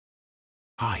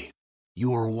Hi,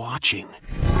 you are watching.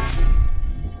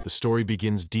 The story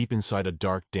begins deep inside a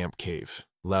dark, damp cave.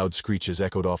 Loud screeches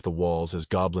echoed off the walls as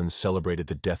goblins celebrated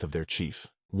the death of their chief.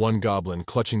 One goblin,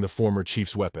 clutching the former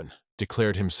chief's weapon,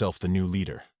 declared himself the new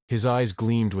leader. His eyes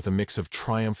gleamed with a mix of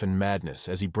triumph and madness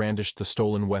as he brandished the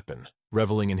stolen weapon,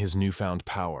 reveling in his newfound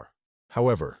power.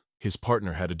 However, his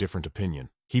partner had a different opinion.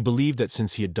 He believed that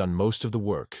since he had done most of the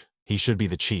work, he should be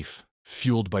the chief.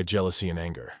 Fueled by jealousy and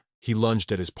anger, he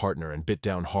lunged at his partner and bit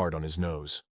down hard on his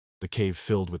nose. The cave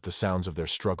filled with the sounds of their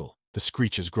struggle, the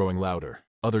screeches growing louder.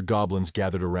 Other goblins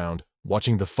gathered around,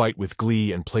 watching the fight with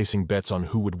glee and placing bets on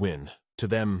who would win. To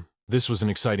them, this was an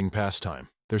exciting pastime.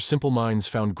 Their simple minds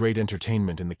found great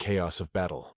entertainment in the chaos of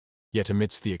battle. Yet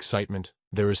amidst the excitement,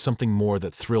 there is something more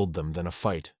that thrilled them than a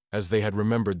fight, as they had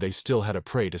remembered they still had a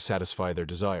prey to satisfy their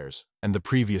desires, and the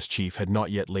previous chief had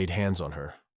not yet laid hands on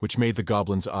her, which made the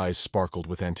goblins' eyes sparkled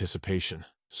with anticipation.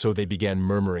 So they began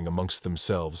murmuring amongst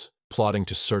themselves, plotting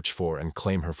to search for and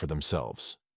claim her for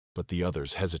themselves. But the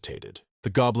others hesitated. The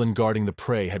goblin guarding the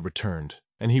prey had returned,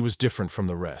 and he was different from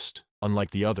the rest.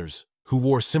 Unlike the others, who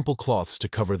wore simple cloths to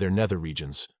cover their nether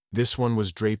regions, this one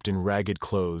was draped in ragged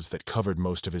clothes that covered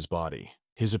most of his body.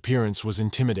 His appearance was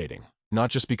intimidating,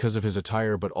 not just because of his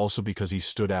attire but also because he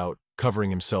stood out, covering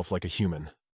himself like a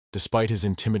human. Despite his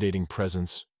intimidating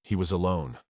presence, he was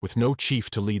alone, with no chief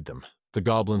to lead them. The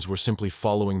goblins were simply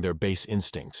following their base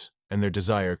instincts, and their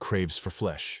desire craves for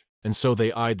flesh. And so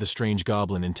they eyed the strange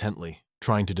goblin intently,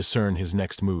 trying to discern his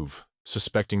next move,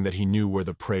 suspecting that he knew where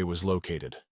the prey was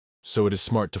located. So it is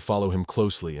smart to follow him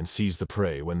closely and seize the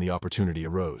prey when the opportunity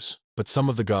arose. But some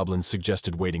of the goblins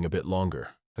suggested waiting a bit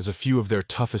longer, as a few of their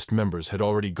toughest members had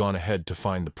already gone ahead to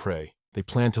find the prey. They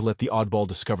planned to let the oddball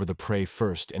discover the prey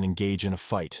first and engage in a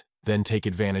fight, then take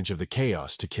advantage of the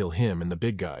chaos to kill him and the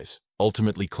big guys,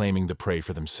 ultimately claiming the prey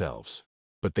for themselves.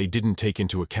 But they didn't take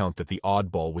into account that the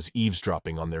oddball was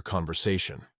eavesdropping on their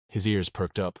conversation. His ears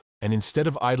perked up, and instead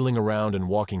of idling around and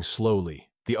walking slowly,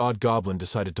 the odd goblin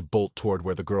decided to bolt toward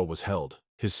where the girl was held.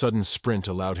 His sudden sprint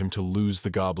allowed him to lose the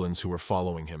goblins who were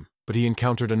following him. But he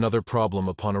encountered another problem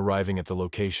upon arriving at the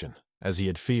location. As he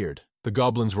had feared, the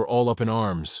goblins were all up in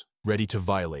arms, ready to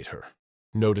violate her.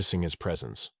 Noticing his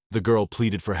presence, the girl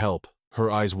pleaded for help, her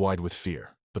eyes wide with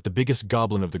fear. But the biggest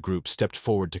goblin of the group stepped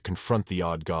forward to confront the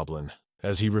odd goblin,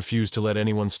 as he refused to let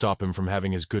anyone stop him from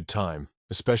having his good time,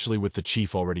 especially with the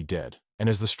chief already dead. And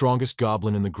as the strongest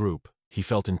goblin in the group, he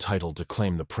felt entitled to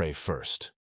claim the prey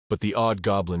first. But the odd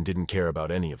goblin didn't care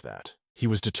about any of that. He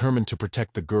was determined to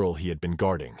protect the girl he had been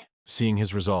guarding. Seeing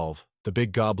his resolve, the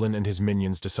big goblin and his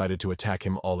minions decided to attack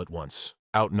him all at once.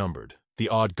 Outnumbered, the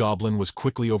odd goblin was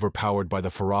quickly overpowered by the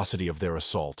ferocity of their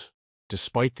assault.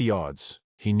 Despite the odds,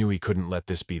 he knew he couldn't let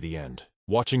this be the end.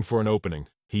 Watching for an opening,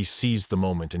 he seized the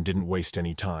moment and didn't waste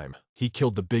any time. He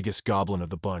killed the biggest goblin of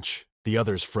the bunch. The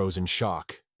others froze in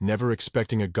shock, never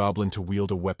expecting a goblin to wield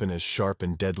a weapon as sharp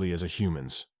and deadly as a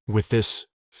human's. With this,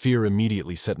 fear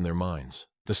immediately set in their minds.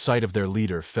 The sight of their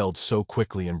leader felled so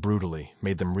quickly and brutally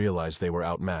made them realize they were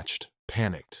outmatched.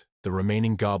 Panicked, the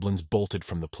remaining goblins bolted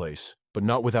from the place, but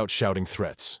not without shouting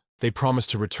threats. They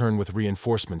promised to return with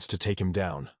reinforcements to take him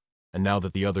down. And now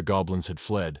that the other goblins had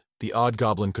fled, the odd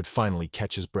goblin could finally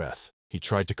catch his breath. He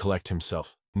tried to collect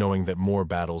himself, knowing that more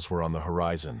battles were on the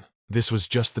horizon. This was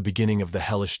just the beginning of the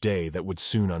hellish day that would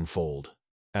soon unfold.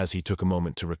 As he took a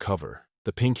moment to recover,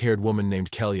 the pink-haired woman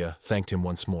named Kelia thanked him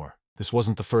once more. This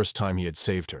wasn't the first time he had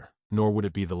saved her, nor would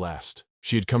it be the last.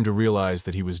 She had come to realize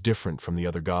that he was different from the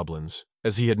other goblins,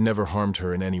 as he had never harmed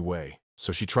her in any way,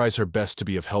 so she tries her best to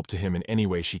be of help to him in any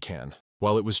way she can.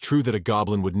 While it was true that a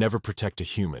goblin would never protect a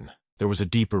human, there was a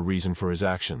deeper reason for his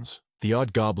actions. The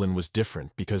odd goblin was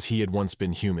different because he had once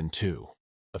been human too.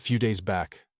 A few days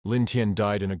back, Lin Tian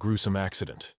died in a gruesome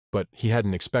accident, but he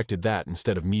hadn't expected that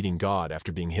instead of meeting God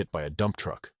after being hit by a dump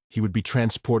truck. He would be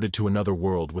transported to another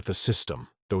world with a system.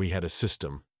 Though he had a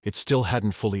system, it still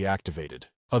hadn't fully activated.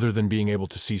 Other than being able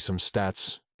to see some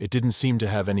stats, it didn't seem to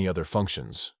have any other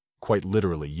functions, quite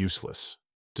literally useless.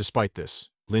 Despite this,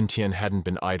 Lin Tian hadn't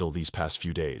been idle these past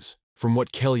few days. From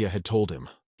what Kelia had told him,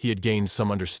 he had gained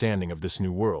some understanding of this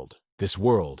new world. This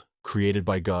world, created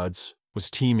by gods,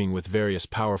 was teeming with various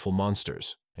powerful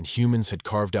monsters, and humans had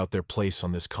carved out their place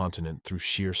on this continent through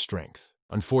sheer strength.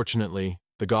 Unfortunately,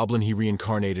 the goblin he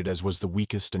reincarnated as was the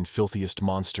weakest and filthiest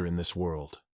monster in this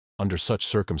world. Under such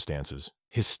circumstances,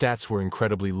 his stats were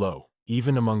incredibly low.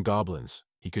 Even among goblins,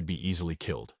 he could be easily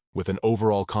killed, with an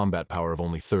overall combat power of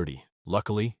only 30.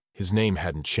 Luckily, his name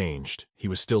hadn't changed. He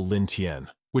was still Lin Tian,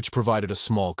 which provided a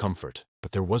small comfort.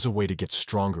 But there was a way to get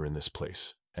stronger in this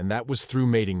place, and that was through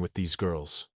mating with these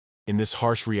girls. In this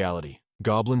harsh reality,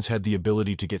 Goblins had the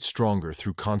ability to get stronger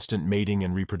through constant mating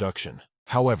and reproduction.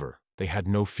 However, they had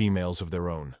no females of their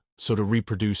own, so to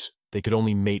reproduce, they could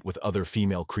only mate with other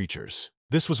female creatures.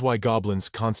 This was why goblins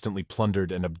constantly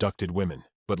plundered and abducted women.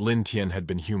 But Lin Tian had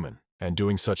been human, and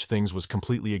doing such things was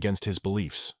completely against his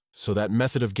beliefs, so that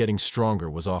method of getting stronger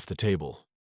was off the table.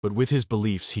 But with his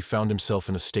beliefs, he found himself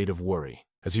in a state of worry,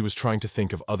 as he was trying to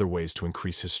think of other ways to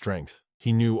increase his strength.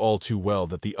 He knew all too well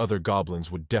that the other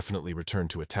goblins would definitely return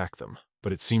to attack them,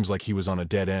 but it seems like he was on a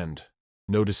dead end.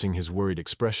 Noticing his worried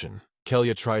expression,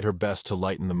 Kellia tried her best to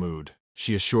lighten the mood.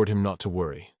 She assured him not to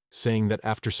worry, saying that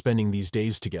after spending these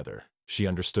days together, she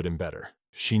understood him better.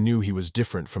 She knew he was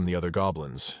different from the other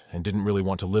goblins, and didn't really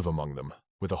want to live among them.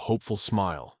 With a hopeful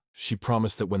smile, she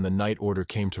promised that when the Night Order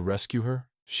came to rescue her,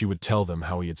 she would tell them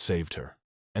how he had saved her.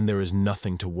 And there is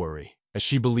nothing to worry, as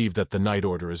she believed that the Night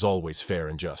Order is always fair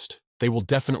and just. They will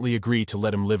definitely agree to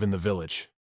let him live in the village.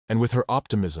 And with her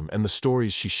optimism and the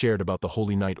stories she shared about the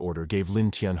Holy Night Order gave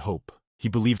Lin Tian hope. He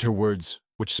believed her words,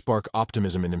 which sparked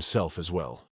optimism in himself as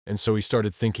well. And so he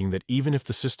started thinking that even if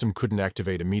the system couldn't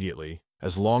activate immediately,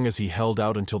 as long as he held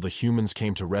out until the humans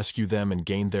came to rescue them and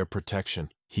gained their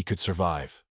protection, he could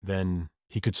survive. Then,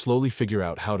 he could slowly figure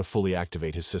out how to fully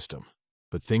activate his system.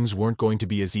 But things weren't going to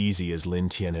be as easy as Lin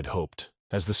Tian had hoped,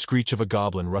 as the screech of a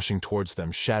goblin rushing towards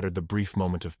them shattered the brief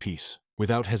moment of peace.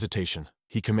 Without hesitation,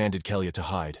 he commanded Kellia to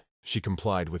hide. She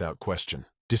complied without question,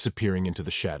 disappearing into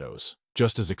the shadows.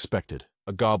 Just as expected,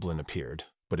 a goblin appeared,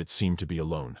 but it seemed to be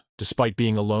alone. Despite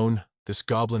being alone, this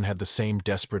goblin had the same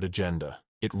desperate agenda.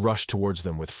 It rushed towards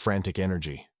them with frantic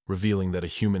energy, revealing that a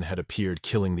human had appeared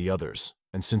killing the others,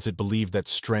 and since it believed that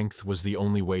strength was the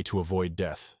only way to avoid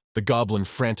death, the goblin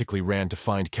frantically ran to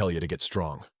find Kellia to get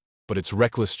strong. But its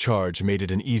reckless charge made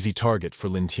it an easy target for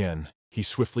Lin Tian. He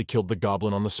swiftly killed the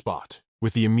goblin on the spot.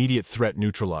 With the immediate threat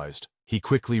neutralized, he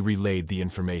quickly relayed the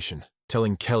information,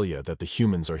 telling Kellia that the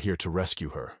humans are here to rescue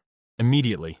her.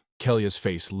 Immediately, Kellia's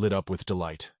face lit up with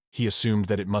delight. He assumed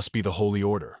that it must be the Holy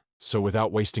Order, so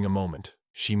without wasting a moment,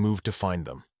 she moved to find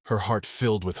them, her heart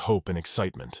filled with hope and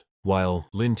excitement. While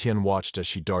Lin Tian watched as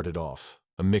she darted off,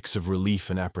 a mix of relief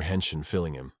and apprehension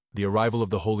filling him. The arrival of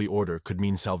the Holy Order could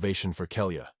mean salvation for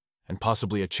Kellia, and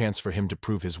possibly a chance for him to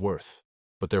prove his worth.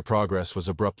 But their progress was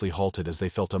abruptly halted as they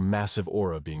felt a massive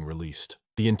aura being released.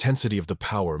 The intensity of the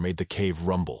power made the cave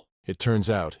rumble. It turns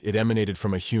out, it emanated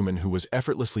from a human who was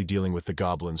effortlessly dealing with the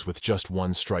goblins with just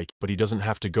one strike, but he doesn't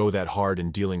have to go that hard in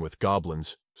dealing with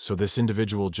goblins, so this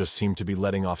individual just seemed to be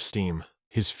letting off steam.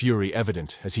 His fury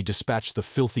evident as he dispatched the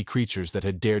filthy creatures that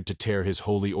had dared to tear his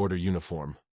Holy Order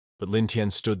uniform. But Lin Tian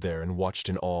stood there and watched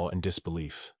in awe and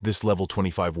disbelief. This level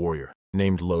 25 warrior,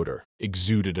 named Loader,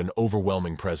 exuded an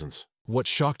overwhelming presence. What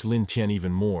shocked Lin Tian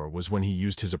even more was when he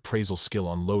used his appraisal skill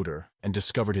on Loader and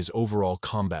discovered his overall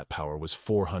combat power was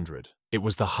 400. It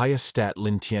was the highest stat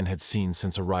Lin Tian had seen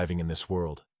since arriving in this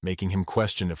world, making him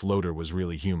question if Loader was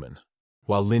really human.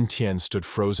 While Lin Tian stood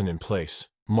frozen in place,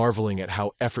 marveling at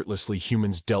how effortlessly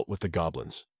humans dealt with the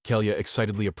goblins, Kellia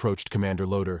excitedly approached Commander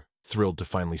Loader, thrilled to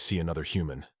finally see another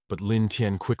human. But Lin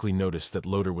Tian quickly noticed that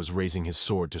Loader was raising his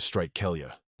sword to strike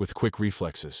Kellia. With quick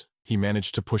reflexes, he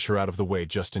managed to push her out of the way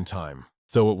just in time.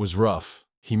 Though it was rough,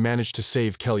 he managed to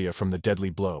save Kellia from the deadly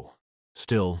blow.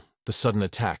 Still, the sudden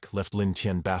attack left Lin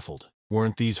Tian baffled.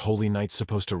 Weren't these holy knights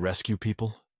supposed to rescue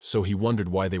people? So he wondered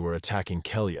why they were attacking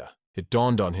Kellia. It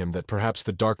dawned on him that perhaps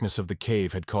the darkness of the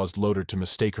cave had caused Loader to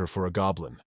mistake her for a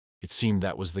goblin. It seemed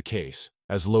that was the case,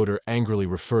 as Loader angrily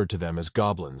referred to them as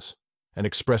goblins, and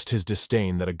expressed his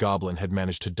disdain that a goblin had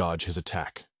managed to dodge his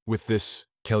attack. With this,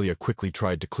 Kellia quickly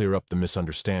tried to clear up the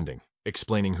misunderstanding,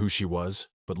 explaining who she was,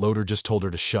 but Loader just told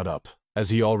her to shut up, as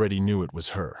he already knew it was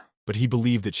her. But he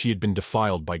believed that she had been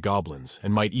defiled by goblins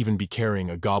and might even be carrying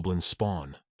a goblin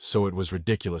spawn, so it was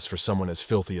ridiculous for someone as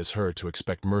filthy as her to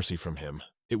expect mercy from him.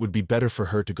 It would be better for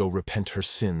her to go repent her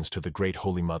sins to the Great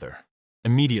Holy Mother.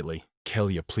 Immediately,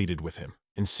 Kellia pleaded with him,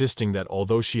 insisting that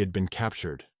although she had been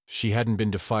captured, she hadn't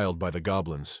been defiled by the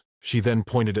goblins. She then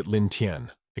pointed at Lin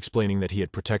Tian, explaining that he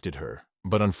had protected her.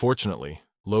 But unfortunately,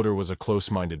 Loader was a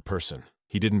close-minded person.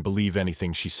 He didn't believe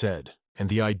anything she said, and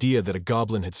the idea that a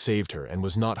goblin had saved her and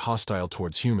was not hostile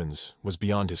towards humans was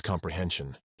beyond his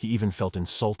comprehension. He even felt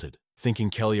insulted, thinking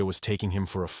Kellia was taking him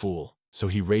for a fool, so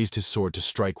he raised his sword to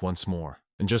strike once more,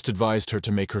 and just advised her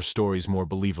to make her stories more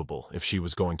believable if she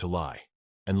was going to lie.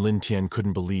 And Lin Tian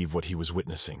couldn't believe what he was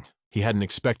witnessing. He hadn't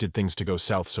expected things to go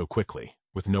south so quickly.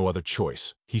 With no other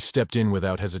choice, he stepped in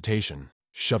without hesitation,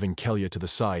 shoving Kellia to the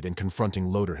side and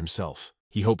confronting Loader himself.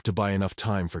 He hoped to buy enough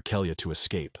time for Kellia to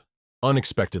escape.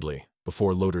 Unexpectedly,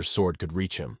 before Loader's sword could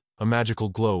reach him, a magical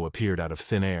glow appeared out of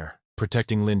thin air,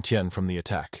 protecting Lin Tian from the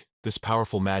attack. This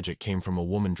powerful magic came from a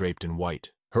woman draped in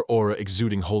white, her aura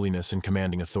exuding holiness and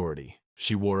commanding authority.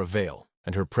 She wore a veil,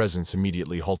 and her presence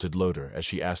immediately halted Loder as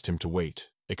she asked him to wait,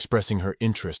 expressing her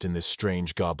interest in this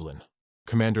strange goblin.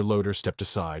 Commander Loder stepped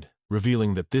aside,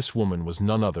 revealing that this woman was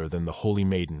none other than the holy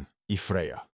maiden,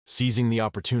 Ifreya. Seizing the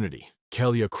opportunity,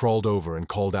 Kellia crawled over and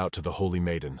called out to the holy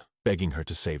maiden, begging her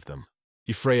to save them.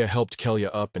 Ifreya helped Kellia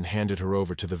up and handed her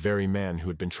over to the very man who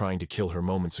had been trying to kill her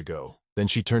moments ago. Then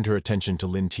she turned her attention to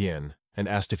Lin Tian and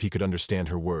asked if he could understand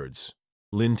her words.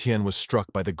 Lin Tian was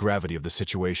struck by the gravity of the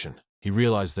situation. He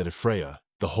realized that Ifreya,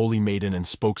 the holy maiden and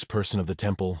spokesperson of the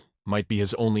temple, might be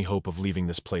his only hope of leaving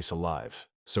this place alive.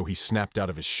 So he snapped out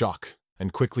of his shock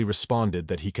and quickly responded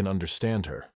that he can understand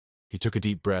her. He took a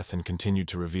deep breath and continued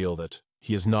to reveal that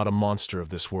he is not a monster of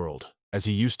this world, as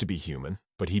he used to be human,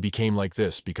 but he became like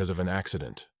this because of an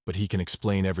accident. But he can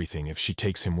explain everything if she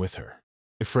takes him with her.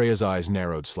 Ifreya's eyes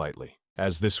narrowed slightly,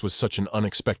 as this was such an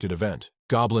unexpected event.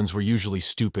 Goblins were usually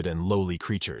stupid and lowly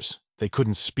creatures. They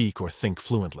couldn't speak or think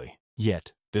fluently.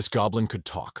 Yet, this goblin could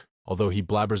talk. Although he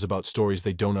blabbers about stories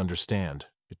they don't understand,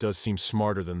 it does seem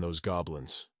smarter than those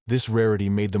goblins. This rarity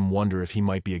made them wonder if he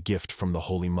might be a gift from the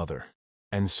Holy Mother.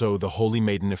 And so the holy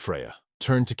maiden Ifreya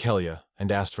turned to Kellia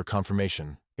and asked for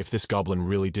confirmation if this goblin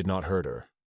really did not hurt her.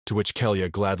 To which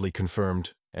Kellia gladly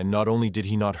confirmed, and not only did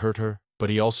he not hurt her, but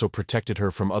he also protected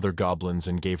her from other goblins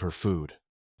and gave her food.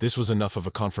 This was enough of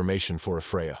a confirmation for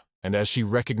Ifreya, and as she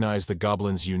recognized the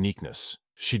goblin's uniqueness,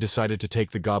 she decided to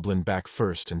take the goblin back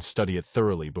first and study it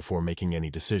thoroughly before making any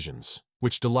decisions,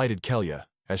 which delighted Kellia,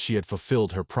 as she had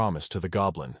fulfilled her promise to the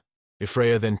goblin.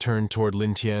 Ifreya then turned toward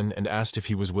Lin Tian and asked if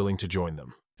he was willing to join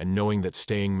them, and knowing that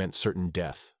staying meant certain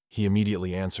death, he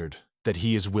immediately answered that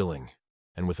he is willing.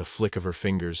 And with a flick of her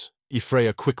fingers,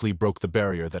 Ifreya quickly broke the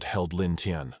barrier that held Lin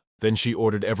Tian. Then she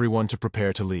ordered everyone to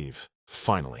prepare to leave.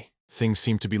 Finally, things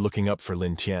seemed to be looking up for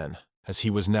Lin Tian, as he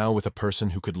was now with a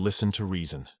person who could listen to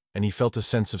reason, and he felt a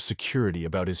sense of security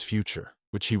about his future,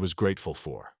 which he was grateful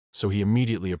for. So he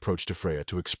immediately approached Ifreya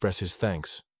to express his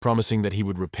thanks, promising that he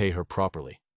would repay her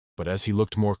properly. But as he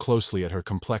looked more closely at her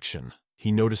complexion,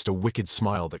 he noticed a wicked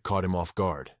smile that caught him off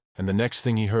guard, and the next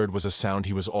thing he heard was a sound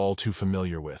he was all too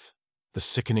familiar with. The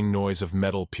sickening noise of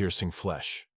metal piercing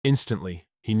flesh. Instantly,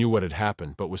 he knew what had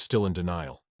happened but was still in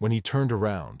denial. When he turned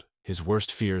around, his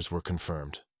worst fears were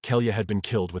confirmed. Kellia had been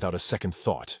killed without a second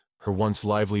thought, her once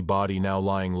lively body now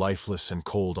lying lifeless and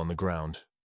cold on the ground.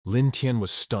 Lin Tian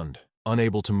was stunned,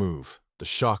 unable to move. The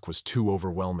shock was too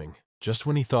overwhelming. Just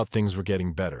when he thought things were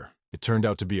getting better, it turned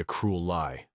out to be a cruel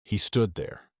lie. He stood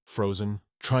there, frozen,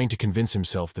 trying to convince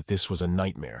himself that this was a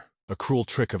nightmare, a cruel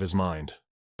trick of his mind.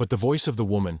 But the voice of the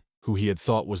woman, who he had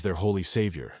thought was their holy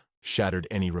savior, shattered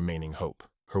any remaining hope.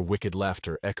 Her wicked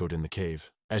laughter echoed in the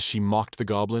cave, as she mocked the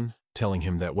goblin, telling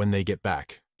him that when they get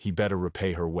back, he better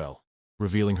repay her well,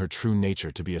 revealing her true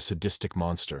nature to be a sadistic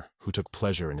monster who took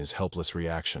pleasure in his helpless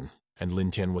reaction. And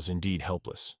Lin Tian was indeed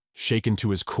helpless, shaken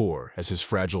to his core as his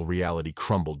fragile reality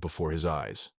crumbled before his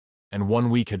eyes. And 1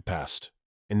 week had passed.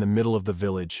 In the middle of the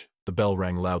village, the bell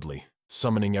rang loudly,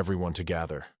 summoning everyone to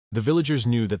gather. The villagers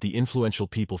knew that the influential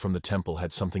people from the temple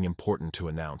had something important to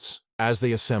announce. As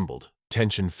they assembled,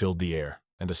 tension filled the air,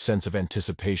 and a sense of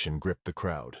anticipation gripped the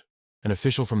crowd. An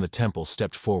official from the temple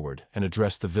stepped forward and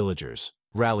addressed the villagers,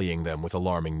 rallying them with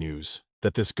alarming news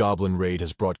that this goblin raid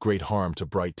has brought great harm to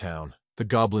Bright Town. The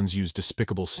goblins used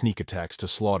despicable sneak attacks to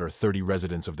slaughter 30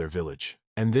 residents of their village,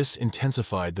 and this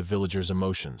intensified the villagers'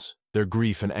 emotions, their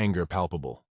grief and anger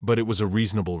palpable. But it was a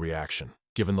reasonable reaction,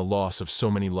 given the loss of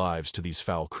so many lives to these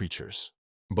foul creatures.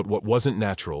 But what wasn't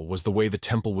natural was the way the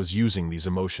temple was using these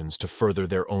emotions to further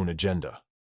their own agenda.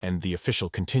 And the official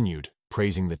continued,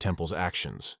 praising the temple's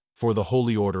actions. For the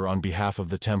Holy Order, on behalf of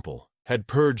the temple, had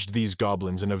purged these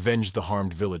goblins and avenged the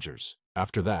harmed villagers.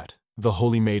 After that, the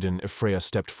holy maiden Ifreya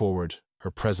stepped forward, her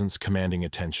presence commanding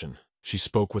attention. She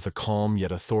spoke with a calm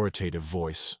yet authoritative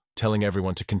voice, telling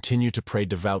everyone to continue to pray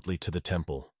devoutly to the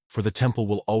temple, for the temple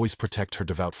will always protect her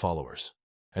devout followers.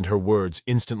 And her words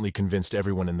instantly convinced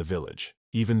everyone in the village.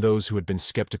 Even those who had been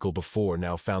skeptical before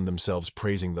now found themselves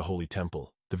praising the holy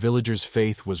temple. The villagers'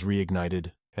 faith was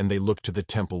reignited, and they looked to the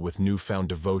temple with newfound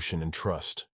devotion and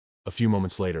trust. A few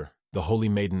moments later, the holy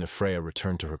maiden Ifreya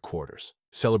returned to her quarters,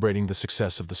 celebrating the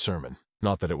success of the sermon.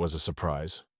 Not that it was a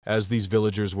surprise, as these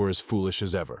villagers were as foolish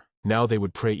as ever. Now they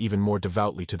would pray even more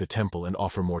devoutly to the temple and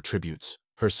offer more tributes.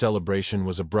 Her celebration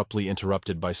was abruptly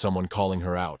interrupted by someone calling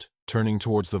her out. Turning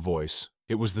towards the voice,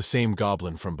 it was the same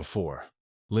goblin from before.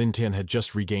 Lin Tian had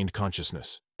just regained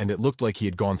consciousness, and it looked like he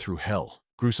had gone through hell.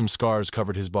 Gruesome scars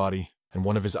covered his body, and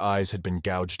one of his eyes had been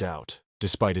gouged out.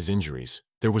 Despite his injuries,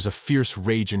 there was a fierce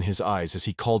rage in his eyes as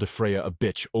he called Ifreya a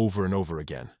bitch over and over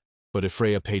again. But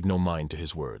Ifreya paid no mind to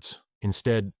his words.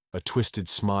 Instead, a twisted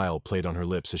smile played on her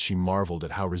lips as she marveled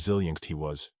at how resilient he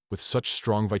was. With such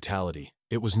strong vitality,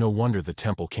 it was no wonder the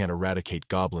temple can't eradicate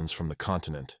goblins from the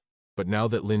continent. But now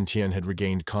that Lin Tian had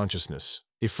regained consciousness,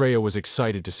 Ifreya was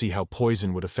excited to see how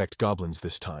poison would affect goblins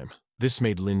this time. This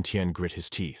made Lin Tian grit his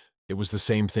teeth. It was the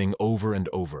same thing over and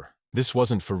over. This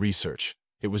wasn't for research.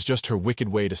 It was just her wicked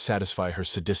way to satisfy her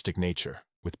sadistic nature.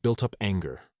 With built-up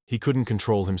anger, he couldn't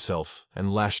control himself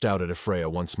and lashed out at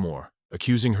Ifreya once more,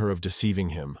 accusing her of deceiving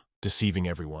him, deceiving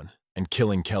everyone, and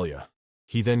killing Kelia.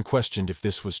 He then questioned if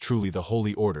this was truly the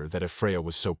holy order that Ifreya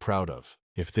was so proud of,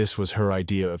 if this was her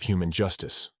idea of human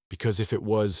justice, because if it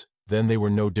was, then they were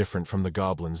no different from the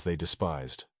goblins they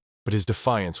despised. But his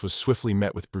defiance was swiftly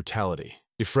met with brutality.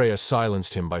 Ifreya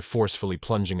silenced him by forcefully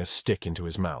plunging a stick into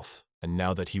his mouth, and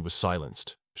now that he was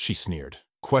silenced, she sneered,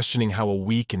 questioning how a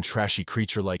weak and trashy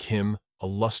creature like him, a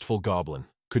lustful goblin,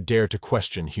 could dare to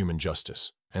question human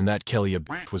justice, and that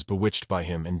Kelia was bewitched by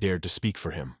him and dared to speak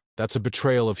for him. That's a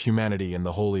betrayal of humanity and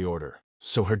the holy order.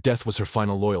 So her death was her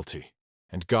final loyalty,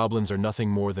 and goblins are nothing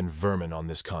more than vermin on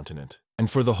this continent. And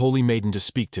for the holy maiden to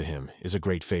speak to him is a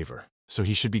great favor, so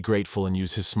he should be grateful and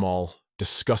use his small,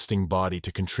 disgusting body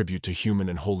to contribute to human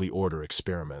and holy order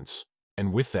experiments.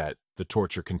 And with that, the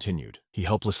torture continued. He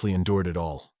helplessly endured it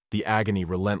all, the agony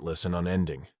relentless and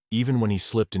unending. Even when he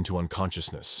slipped into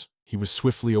unconsciousness, he was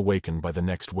swiftly awakened by the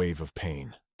next wave of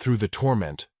pain. Through the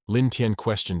torment, Lin Tian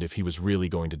questioned if he was really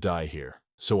going to die here,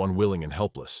 so unwilling and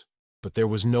helpless. But there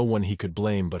was no one he could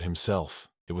blame but himself.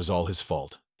 It was all his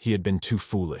fault. He had been too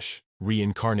foolish,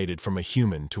 reincarnated from a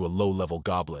human to a low-level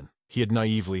goblin. He had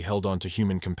naively held on to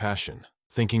human compassion,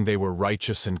 thinking they were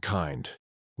righteous and kind.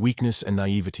 Weakness and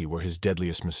naivety were his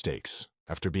deadliest mistakes.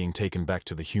 After being taken back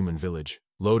to the human village,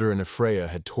 Loder and Ifreya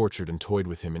had tortured and toyed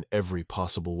with him in every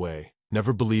possible way,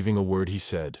 never believing a word he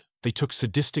said. They took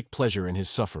sadistic pleasure in his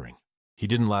suffering. He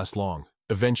didn't last long,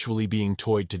 eventually being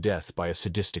toyed to death by a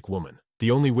sadistic woman.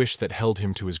 The only wish that held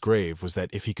him to his grave was that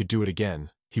if he could do it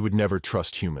again, he would never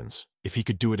trust humans. If he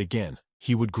could do it again,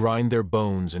 he would grind their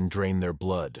bones and drain their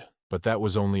blood. But that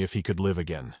was only if he could live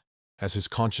again. As his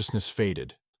consciousness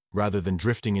faded, rather than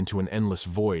drifting into an endless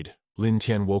void, Lin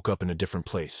Tian woke up in a different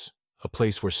place, a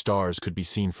place where stars could be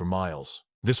seen for miles.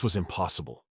 This was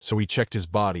impossible, so he checked his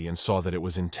body and saw that it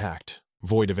was intact,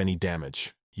 void of any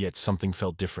damage. Yet something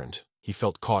felt different. He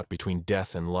felt caught between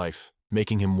death and life,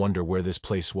 making him wonder where this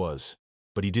place was.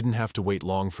 But he didn't have to wait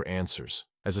long for answers,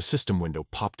 as a system window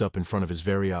popped up in front of his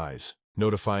very eyes,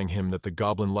 notifying him that the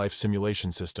Goblin life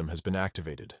simulation system has been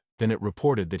activated. Then it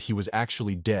reported that he was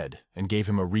actually dead and gave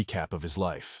him a recap of his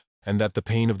life, and that the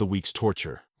pain of the week's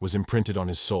torture was imprinted on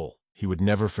his soul. He would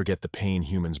never forget the pain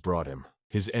humans brought him.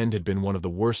 His end had been one of the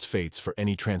worst fates for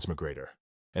any transmigrator,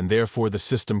 and therefore the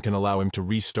system can allow him to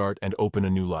restart and open a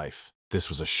new life. This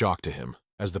was a shock to him,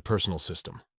 as the personal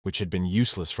system, which had been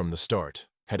useless from the start,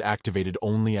 had activated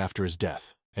only after his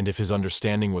death. And if his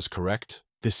understanding was correct,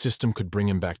 this system could bring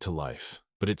him back to life.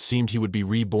 But it seemed he would be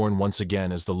reborn once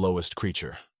again as the lowest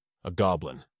creature, a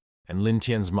goblin. And Lin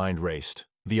Tian's mind raced.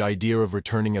 The idea of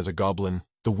returning as a goblin,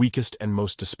 the weakest and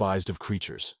most despised of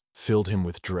creatures, filled him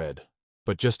with dread.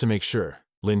 But just to make sure,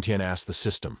 Lin Tian asked the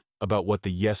system about what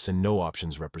the yes and no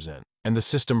options represent. And the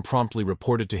system promptly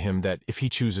reported to him that if he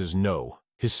chooses no,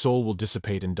 his soul will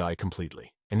dissipate and die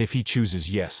completely. And if he chooses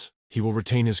yes, he will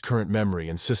retain his current memory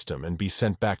and system and be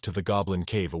sent back to the Goblin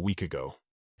Cave a week ago.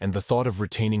 And the thought of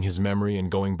retaining his memory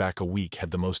and going back a week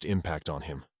had the most impact on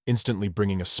him, instantly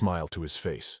bringing a smile to his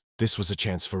face. This was a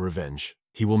chance for revenge.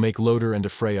 He will make Loder and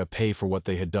Ifreya pay for what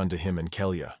they had done to him and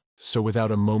Kelia. So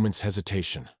without a moment's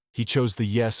hesitation, he chose the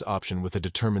yes option with a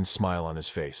determined smile on his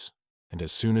face. And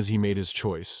as soon as he made his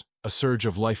choice, a surge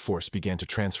of life force began to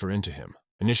transfer into him,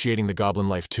 initiating the Goblin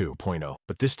Life 2.0.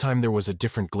 But this time there was a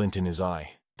different glint in his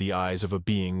eye, the eyes of a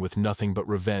being with nothing but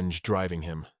revenge driving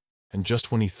him. And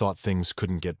just when he thought things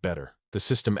couldn't get better, the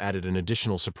system added an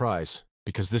additional surprise,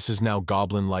 because this is now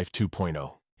Goblin Life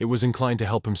 2.0. It was inclined to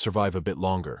help him survive a bit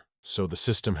longer, so the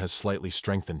system has slightly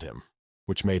strengthened him,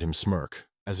 which made him smirk,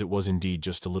 as it was indeed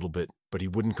just a little bit, but he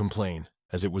wouldn't complain,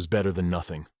 as it was better than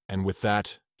nothing. And with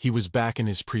that, he was back in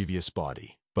his previous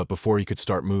body. But before he could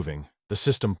start moving, the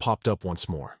system popped up once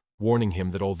more, warning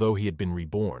him that although he had been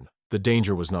reborn, the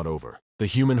danger was not over. The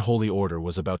human holy order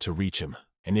was about to reach him,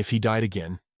 and if he died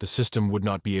again, the system would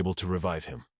not be able to revive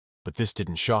him. But this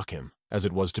didn't shock him, as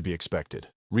it was to be expected.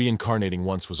 Reincarnating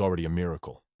once was already a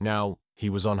miracle. Now, he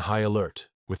was on high alert.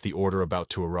 With the order about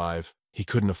to arrive, he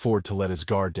couldn't afford to let his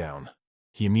guard down.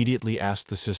 He immediately asked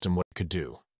the system what it could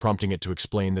do, prompting it to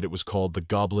explain that it was called the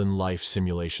Goblin Life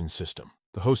Simulation System.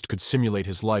 The host could simulate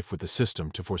his life with the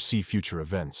system to foresee future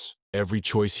events. Every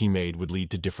choice he made would lead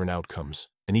to different outcomes,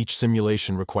 and each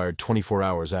simulation required 24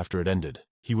 hours after it ended.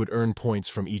 He would earn points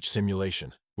from each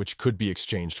simulation, which could be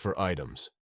exchanged for items.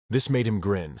 This made him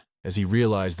grin, as he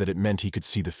realized that it meant he could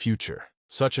see the future.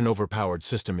 Such an overpowered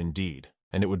system indeed,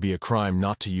 and it would be a crime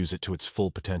not to use it to its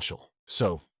full potential.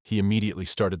 So, he immediately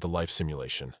started the life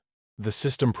simulation. The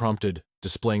system prompted,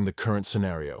 displaying the current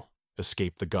scenario: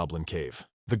 escape the Goblin Cave.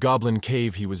 The Goblin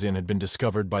Cave he was in had been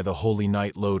discovered by the Holy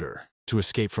Knight Loader. To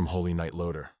escape from Holy Knight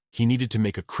Loader, he needed to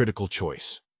make a critical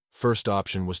choice. First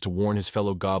option was to warn his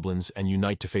fellow goblins and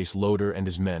unite to face Loader and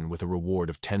his men with a reward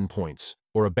of 10 points,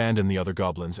 or abandon the other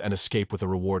goblins and escape with a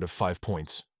reward of 5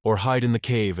 points, or hide in the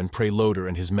cave and pray Loader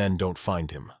and his men don't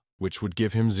find him, which would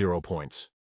give him 0 points.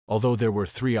 Although there were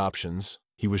 3 options,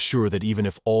 he was sure that even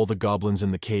if all the goblins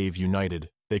in the cave united,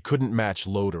 they couldn't match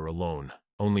Loader alone.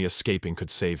 Only escaping could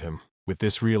save him. With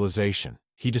this realization,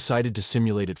 he decided to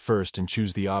simulate it first and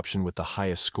choose the option with the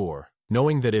highest score,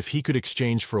 knowing that if he could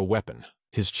exchange for a weapon,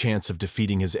 his chance of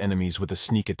defeating his enemies with a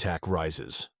sneak attack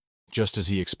rises. Just as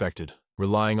he expected,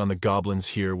 relying on the goblins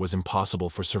here was impossible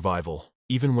for survival,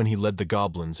 even when he led the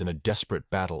goblins in a desperate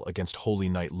battle against Holy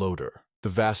Knight Loader. The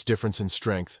vast difference in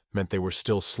strength meant they were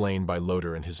still slain by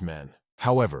Loader and his men.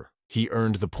 However, he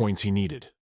earned the points he needed,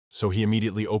 so he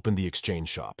immediately opened the exchange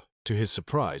shop. To his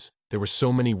surprise, there were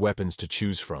so many weapons to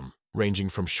choose from, ranging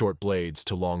from short blades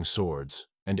to long swords,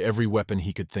 and every weapon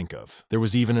he could think of. There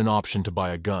was even an option to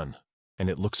buy a gun, and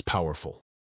it looks powerful.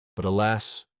 But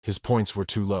alas, his points were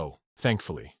too low.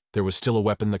 Thankfully, there was still a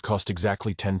weapon that cost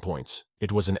exactly 10 points.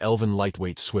 It was an elven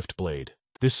lightweight swift blade.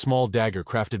 This small dagger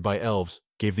crafted by elves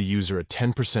gave the user a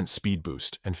 10% speed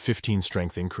boost and 15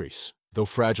 strength increase. Though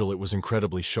fragile, it was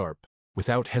incredibly sharp.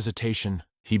 Without hesitation,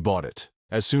 he bought it.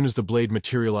 As soon as the blade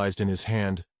materialized in his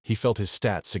hand, he felt his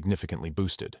stats significantly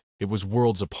boosted. It was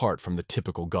worlds apart from the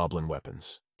typical goblin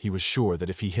weapons. He was sure that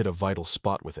if he hit a vital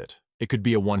spot with it, it could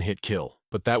be a one-hit kill.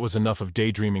 But that was enough of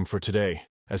daydreaming for today,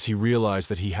 as he realized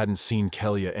that he hadn't seen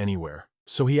Kelia anywhere.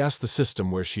 So he asked the system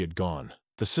where she had gone.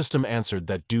 The system answered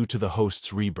that due to the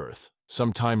host's rebirth,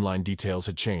 some timeline details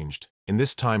had changed. In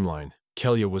this timeline,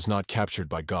 Kelia was not captured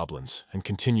by goblins and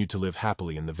continued to live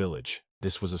happily in the village.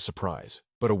 This was a surprise,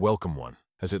 but a welcome one,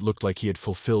 as it looked like he had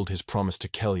fulfilled his promise to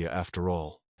Kelia after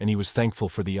all, and he was thankful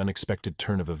for the unexpected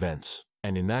turn of events.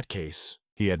 And in that case,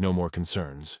 he had no more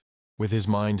concerns. With his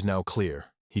mind now clear,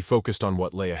 he focused on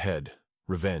what lay ahead: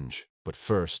 revenge. But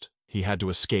first, he had to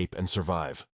escape and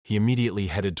survive. He immediately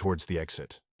headed towards the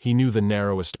exit. He knew the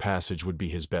narrowest passage would be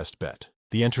his best bet.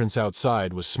 The entrance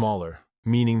outside was smaller,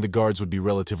 meaning the guards would be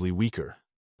relatively weaker.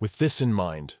 With this in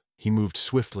mind, he moved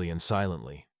swiftly and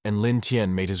silently, and Lin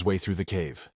Tian made his way through the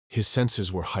cave. His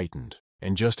senses were heightened,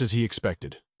 and just as he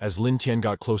expected, as Lin Tian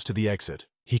got close to the exit,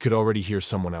 he could already hear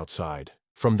someone outside.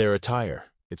 From their attire,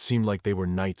 it seemed like they were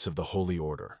knights of the Holy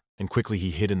Order, and quickly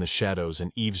he hid in the shadows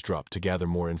and eavesdropped to gather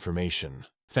more information.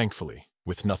 Thankfully,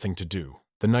 with nothing to do,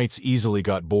 the knights easily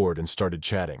got bored and started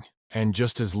chatting. And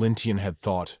just as Lin Tian had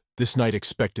thought, this knight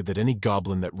expected that any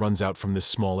goblin that runs out from this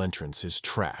small entrance is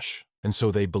trash, and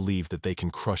so they believe that they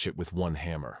can crush it with one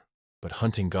hammer. But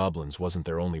hunting goblins wasn't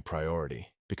their only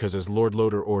priority, because as Lord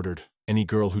Loader ordered, any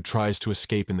girl who tries to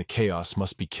escape in the chaos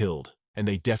must be killed, and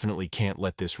they definitely can't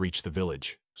let this reach the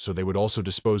village. So they would also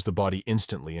dispose the body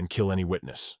instantly and kill any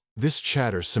witness. This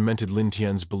chatter cemented Lin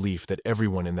Tian's belief that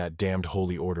everyone in that damned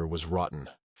holy order was rotten.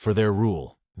 For their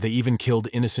rule, they even killed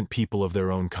innocent people of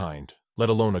their own kind, let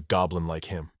alone a goblin like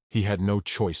him. He had no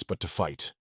choice but to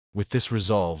fight. With this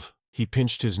resolve, he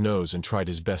pinched his nose and tried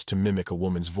his best to mimic a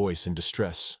woman's voice in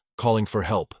distress, calling for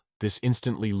help. This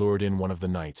instantly lured in one of the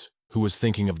knights, who was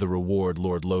thinking of the reward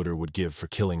Lord Loader would give for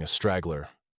killing a straggler.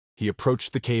 He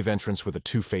approached the cave entrance with a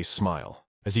two-faced smile.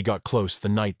 As he got close, the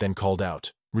knight then called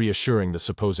out, reassuring the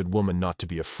supposed woman not to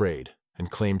be afraid,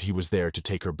 and claimed he was there to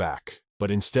take her back.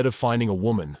 But instead of finding a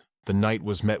woman, the knight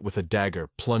was met with a dagger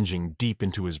plunging deep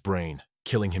into his brain,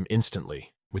 killing him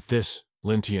instantly. With this,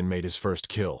 Lin Tian made his first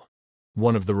kill.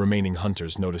 One of the remaining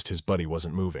hunters noticed his buddy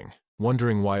wasn't moving,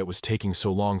 wondering why it was taking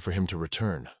so long for him to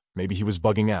return. Maybe he was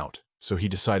bugging out, so he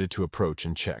decided to approach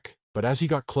and check. But as he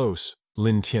got close,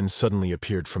 Lin Tian suddenly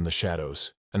appeared from the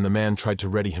shadows, and the man tried to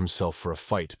ready himself for a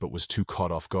fight but was too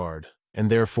caught off guard. And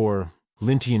therefore,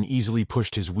 Lin Tian easily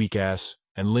pushed his weak ass,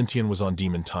 and Lin Tian was on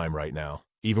demon time right now.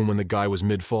 Even when the guy was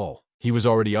mid-fall, he was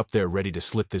already up there ready to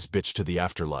slit this bitch to the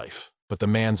afterlife. But the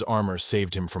man's armor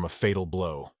saved him from a fatal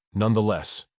blow.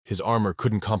 Nonetheless, his armor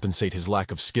couldn't compensate his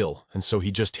lack of skill, and so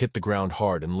he just hit the ground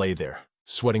hard and lay there,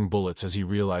 sweating bullets as he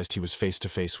realized he was face to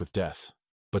face with death.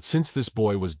 But since this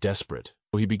boy was desperate,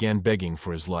 he began begging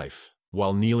for his life.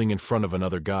 While kneeling in front of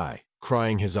another guy,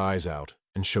 crying his eyes out,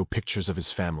 and show pictures of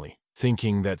his family,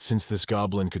 thinking that since this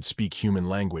goblin could speak human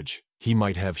language, he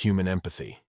might have human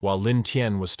empathy, while Lin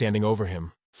Tian was standing over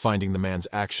him, finding the man's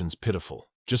actions pitiful.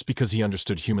 Just because he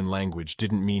understood human language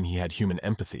didn't mean he had human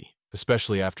empathy,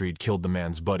 especially after he'd killed the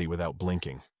man's buddy without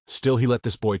blinking. Still, he let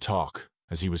this boy talk,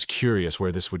 as he was curious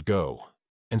where this would go.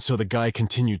 And so the guy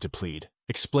continued to plead,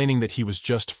 explaining that he was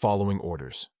just following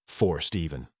orders, forced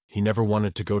even. He never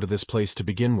wanted to go to this place to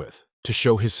begin with. To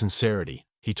show his sincerity,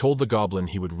 he told the goblin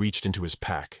he would reach into his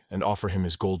pack and offer him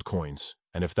his gold coins,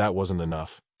 and if that wasn't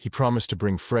enough, he promised to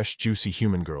bring fresh, juicy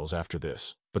human girls after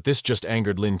this. But this just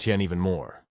angered Lin Tian even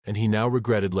more, and he now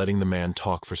regretted letting the man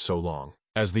talk for so long,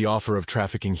 as the offer of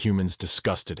trafficking humans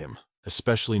disgusted him,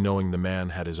 especially knowing the man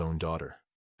had his own daughter.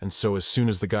 And so as soon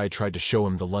as the guy tried to show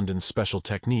him the London's special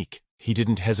technique, he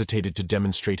didn't hesitate to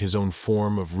demonstrate his own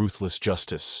form of ruthless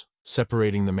justice,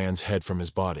 separating the man's head from his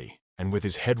body, and with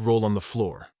his head roll on the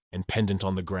floor, and pendant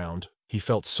on the ground, he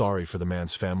felt sorry for the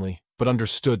man's family, but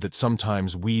understood that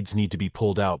sometimes weeds need to be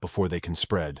pulled out before they can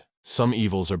spread. Some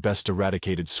evils are best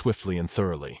eradicated swiftly and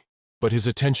thoroughly. But his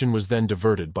attention was then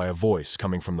diverted by a voice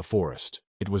coming from the forest.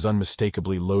 It was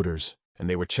unmistakably Loader's, and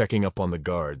they were checking up on the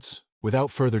guards. Without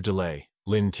further delay,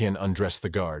 Lin Tian undressed the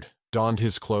guard, donned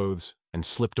his clothes, and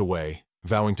slipped away,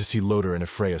 vowing to see Loader and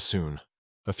Ephraia soon.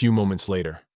 A few moments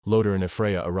later, Loader and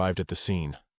Ephraia arrived at the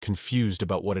scene, confused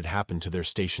about what had happened to their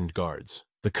stationed guards.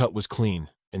 The cut was clean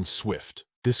and swift.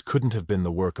 This couldn't have been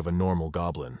the work of a normal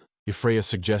goblin. Ephraia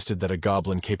suggested that a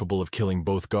goblin capable of killing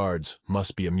both guards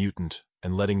must be a mutant,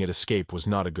 and letting it escape was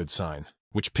not a good sign,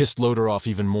 which pissed Loader off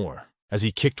even more, as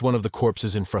he kicked one of the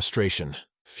corpses in frustration,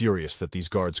 furious that these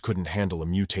guards couldn't handle a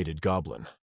mutated goblin.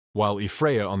 While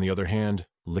Ephraia, on the other hand,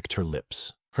 licked her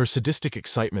lips. Her sadistic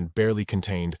excitement barely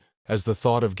contained, as the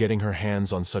thought of getting her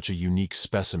hands on such a unique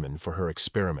specimen for her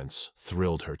experiments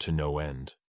thrilled her to no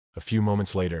end. A few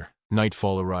moments later,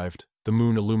 nightfall arrived. The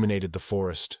moon illuminated the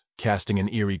forest, casting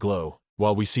an eerie glow,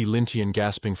 while we see Lin Tian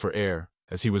gasping for air,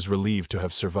 as he was relieved to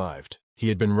have survived. He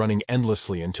had been running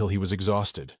endlessly until he was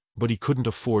exhausted, but he couldn't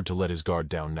afford to let his guard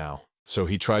down now, so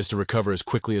he tries to recover as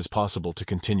quickly as possible to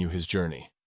continue his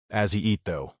journey. As he eat,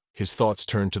 though, his thoughts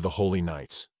turned to the Holy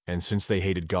Knights, and since they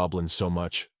hated goblins so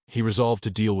much, he resolved to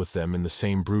deal with them in the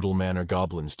same brutal manner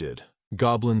goblins did.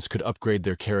 Goblins could upgrade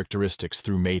their characteristics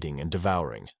through mating and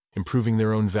devouring, improving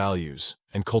their own values,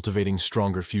 and cultivating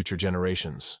stronger future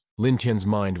generations. Lin Tian's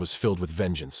mind was filled with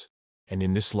vengeance, and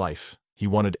in this life, he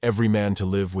wanted every man to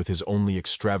live with his only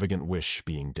extravagant wish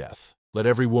being death. Let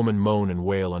every woman moan and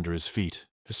wail under his feet,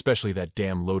 especially that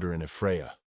damn Loader and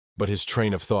Ephraia. But his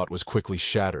train of thought was quickly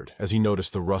shattered as he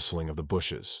noticed the rustling of the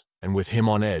bushes, and with him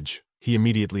on edge, he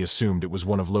immediately assumed it was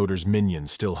one of Loader's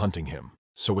minions still hunting him.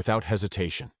 So without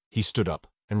hesitation, he stood up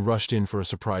and rushed in for a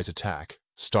surprise attack,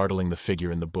 startling the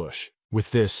figure in the bush.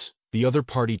 With this, the other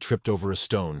party tripped over a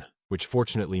stone, which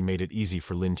fortunately made it easy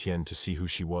for Lin Tian to see who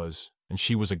she was, and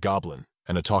she was a goblin,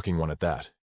 and a talking one at that.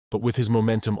 But with his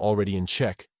momentum already in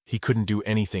check, he couldn't do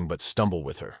anything but stumble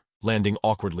with her, landing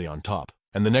awkwardly on top.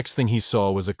 And the next thing he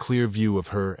saw was a clear view of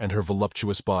her and her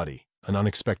voluptuous body, an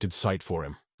unexpected sight for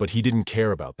him. But he didn't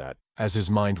care about that, as his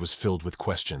mind was filled with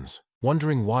questions,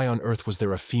 wondering why on earth was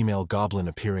there a female goblin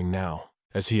appearing now,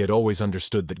 as he had always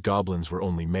understood that goblins were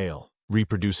only male,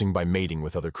 reproducing by mating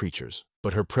with other creatures.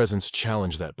 But her presence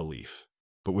challenged that belief.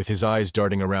 But with his eyes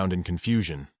darting around in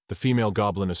confusion, the female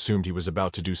goblin assumed he was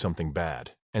about to do something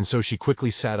bad, and so she quickly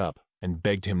sat up and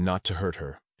begged him not to hurt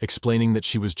her, explaining that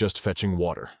she was just fetching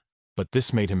water. But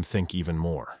this made him think even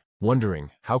more,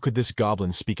 wondering how could this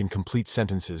goblin speak in complete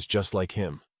sentences just like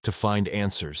him. To find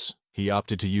answers, he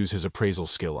opted to use his appraisal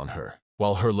skill on her.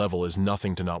 While her level is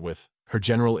nothing to not with, her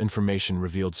general information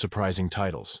revealed surprising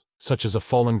titles, such as a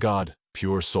fallen god,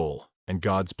 pure soul, and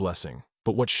God's blessing.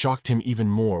 But what shocked him even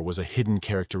more was a hidden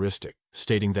characteristic,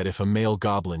 stating that if a male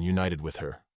goblin united with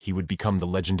her, he would become the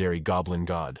legendary goblin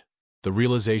god. The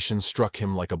realization struck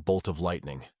him like a bolt of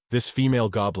lightning. This female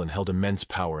goblin held immense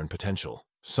power and potential,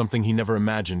 something he never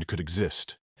imagined could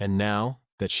exist. And now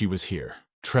that she was here,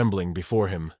 trembling before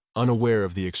him, unaware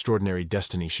of the extraordinary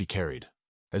destiny she carried,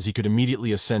 as he could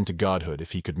immediately ascend to godhood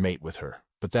if he could mate with her.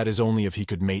 But that is only if he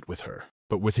could mate with her.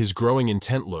 But with his growing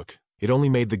intent look, it only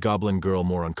made the goblin girl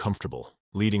more uncomfortable,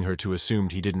 leading her to assume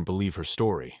he didn't believe her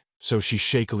story. So she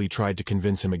shakily tried to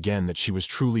convince him again that she was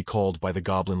truly called by the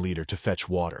goblin leader to fetch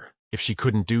water. If she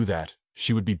couldn't do that,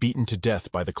 she would be beaten to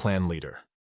death by the clan leader.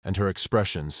 And her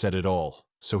expression said it all,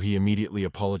 so he immediately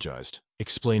apologized,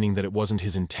 explaining that it wasn't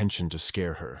his intention to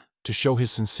scare her. To show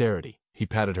his sincerity, he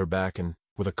patted her back and,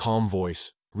 with a calm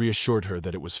voice, reassured her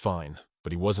that it was fine.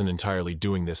 But he wasn't entirely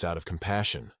doing this out of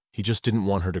compassion. He just didn't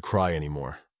want her to cry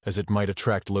anymore. as it might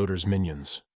attract Loader's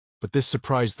minions. But this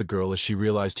surprised the girl as she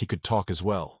realized he could talk as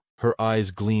well. Her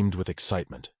eyes gleamed with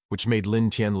excitement, which made Lin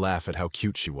Tian laugh at how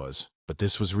cute she was. But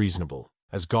this was reasonable,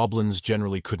 as goblins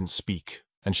generally couldn't speak,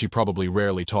 and she probably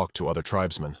rarely talked to other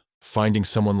tribesmen. Finding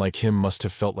someone like him must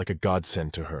have felt like a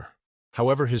godsend to her.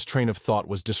 However, his train of thought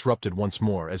was disrupted once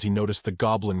more as he noticed the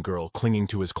goblin girl clinging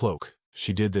to his cloak.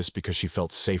 She did this because she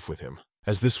felt safe with him,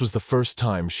 as this was the first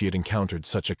time she had encountered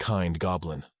such a kind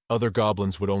goblin. Other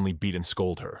goblins would only beat and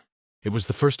scold her. It was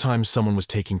the first time someone was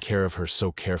taking care of her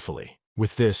so carefully.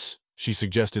 With this, she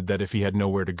suggested that if he had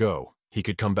nowhere to go, he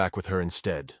could come back with her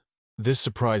instead. This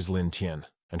surprised Lin Tian,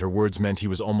 and her words meant he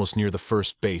was almost near the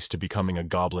first base to becoming a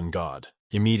goblin god.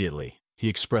 Immediately, he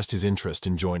expressed his interest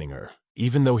in joining her.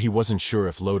 Even though he wasn't sure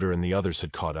if Loader and the others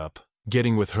had caught up,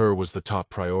 getting with her was the top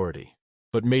priority.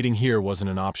 But mating here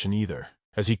wasn't an option either,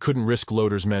 as he couldn't risk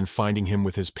Loader's men finding him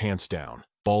with his pants down,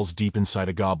 balls deep inside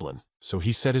a goblin, so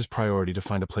he set his priority to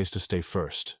find a place to stay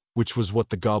first, which was what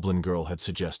the goblin girl had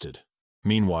suggested.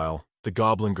 Meanwhile, the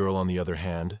goblin girl, on the other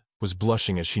hand, was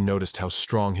blushing as she noticed how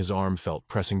strong his arm felt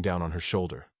pressing down on her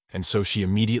shoulder, and so she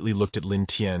immediately looked at Lin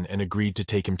Tian and agreed to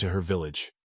take him to her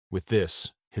village. With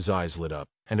this, his eyes lit up,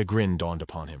 and a grin dawned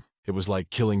upon him. It was like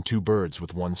killing two birds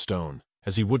with one stone,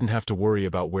 as he wouldn't have to worry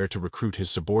about where to recruit his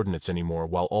subordinates anymore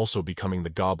while also becoming the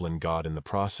goblin god in the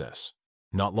process.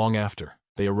 Not long after,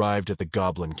 they arrived at the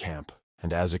goblin camp,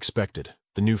 and as expected,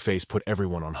 the new face put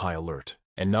everyone on high alert.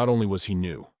 And not only was he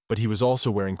new, but he was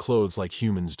also wearing clothes like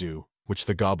humans do, which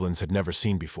the goblins had never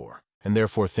seen before, and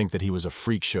therefore think that he was a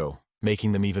freak show,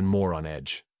 making them even more on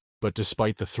edge. But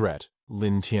despite the threat,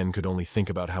 Lin Tian could only think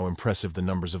about how impressive the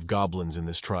numbers of goblins in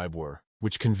this tribe were,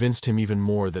 which convinced him even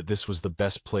more that this was the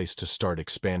best place to start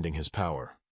expanding his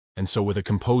power. And so with a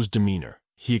composed demeanor,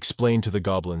 he explained to the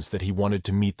goblins that he wanted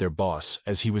to meet their boss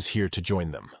as he was here to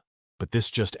join them. But this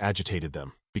just agitated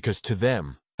them, because to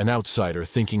them, an outsider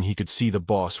thinking he could see the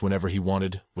boss whenever he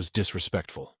wanted was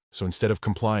disrespectful. So instead of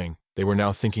complying, they were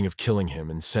now thinking of killing him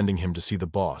and sending him to see the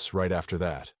boss right after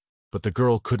that. But the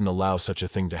girl couldn't allow such a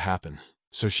thing to happen,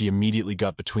 so she immediately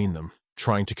got between them,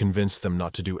 trying to convince them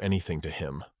not to do anything to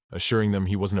him, assuring them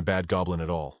he wasn't a bad goblin at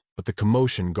all. But the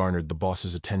commotion garnered the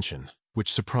boss's attention,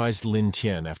 which surprised Lin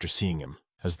Tian after seeing him,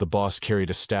 as the boss carried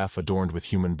a staff adorned with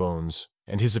human bones,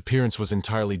 and his appearance was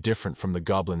entirely different from the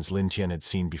goblins Lin Tian had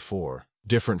seen before,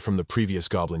 different from the previous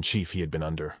goblin chief he had been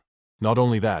under. Not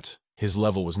only that, his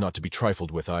level was not to be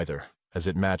trifled with either, as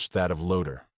it matched that of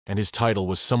Loader, and his title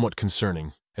was somewhat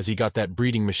concerning, as he got that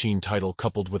breeding machine title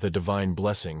coupled with a divine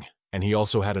blessing, and he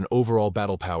also had an overall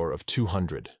battle power of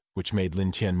 200, which made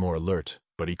Lin Tian more alert.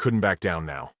 But he couldn't back down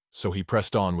now, so he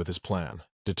pressed on with his plan,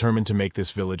 determined to make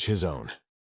this village his own.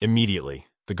 Immediately,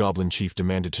 the goblin chief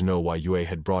demanded to know why Yue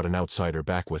had brought an outsider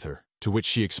back with her, to which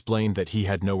she explained that he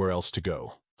had nowhere else to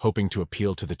go, hoping to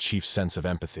appeal to the chief's sense of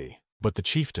empathy. But the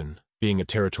chieftain, being a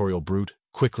territorial brute,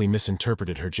 quickly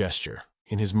misinterpreted her gesture.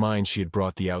 In his mind, she had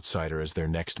brought the outsider as their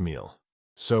next meal.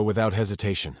 So, without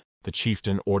hesitation, the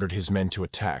chieftain ordered his men to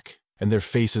attack, and their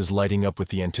faces lighting up with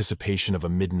the anticipation of a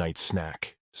midnight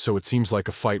snack. So it seems like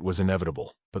a fight was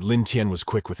inevitable, but Lin Tian was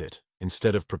quick with it.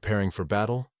 Instead of preparing for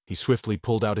battle, he swiftly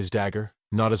pulled out his dagger,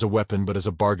 not as a weapon but as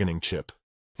a bargaining chip.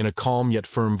 In a calm yet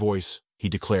firm voice, he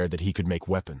declared that he could make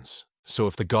weapons. So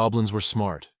if the goblins were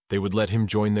smart, they would let him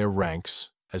join their ranks,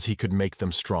 as he could make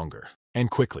them stronger. And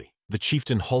quickly, the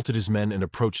chieftain halted his men and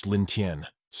approached Lin Tian,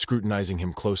 scrutinizing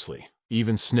him closely,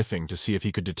 even sniffing to see if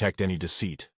he could detect any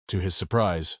deceit. To his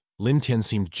surprise, Lin Tian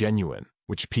seemed genuine,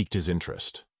 which piqued his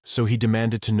interest. So he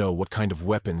demanded to know what kind of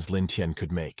weapons Lin Tian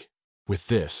could make. With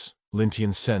this, Lin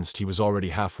Tian sensed he was already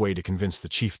halfway to convince the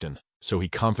chieftain, so he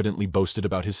confidently boasted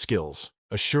about his skills,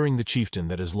 assuring the chieftain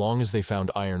that as long as they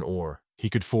found iron ore, he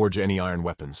could forge any iron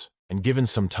weapons, and given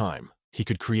some time, he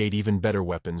could create even better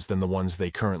weapons than the ones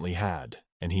they currently had.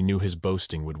 And he knew his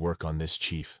boasting would work on this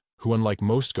chief, who unlike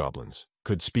most goblins,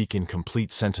 could speak in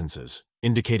complete sentences,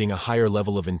 indicating a higher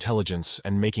level of intelligence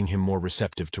and making him more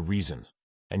receptive to reason.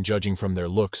 And judging from their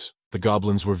looks, the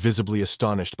goblins were visibly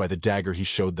astonished by the dagger he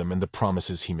showed them and the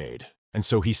promises he made. And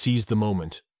so he seized the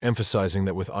moment, emphasizing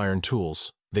that with iron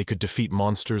tools, they could defeat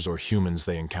monsters or humans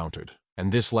they encountered.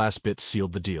 And this last bit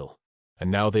sealed the deal.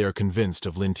 And now they are convinced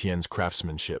of Lin Tian's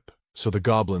craftsmanship. So the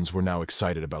goblins were now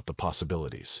excited about the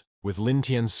possibilities. With Lin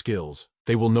Tian's skills,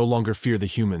 they will no longer fear the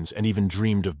humans and even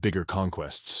dreamed of bigger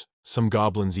conquests. Some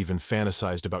goblins even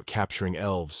fantasized about capturing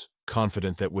elves,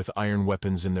 confident that with iron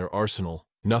weapons in their arsenal,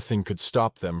 nothing could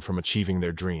stop them from achieving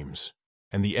their dreams.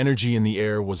 And the energy in the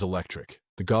air was electric.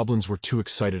 The goblins were too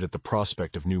excited at the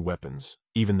prospect of new weapons.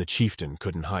 Even the chieftain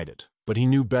couldn't hide it. But he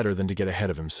knew better than to get ahead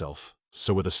of himself.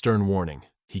 So with a stern warning,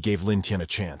 he gave Lin Tian a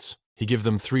chance. He gave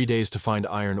them 3 days to find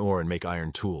iron ore and make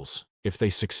iron tools. If they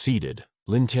succeeded,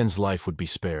 Lin Tian's life would be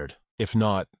spared. If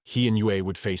not, he and Yue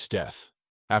would face death.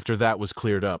 After that was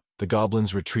cleared up, the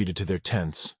goblins retreated to their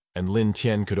tents, and Lin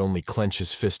Tian could only clench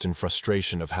his fist in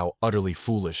frustration of how utterly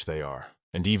foolish they are.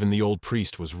 And even the old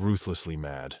priest was ruthlessly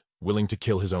mad, willing to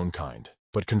kill his own kind.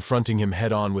 But confronting him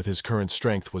head-on with his current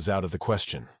strength was out of the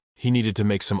question. He needed to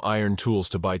make some iron tools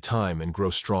to buy time and grow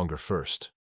stronger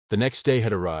first. The next day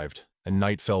had arrived, and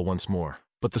night fell once more.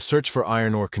 But the search for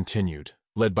iron ore continued,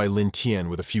 led by Lin Tian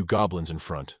with a few goblins in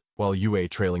front, while Yue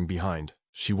trailing behind.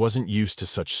 She wasn't used to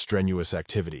such strenuous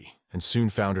activity, and soon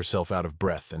found herself out of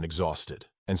breath and exhausted.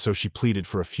 And so she pleaded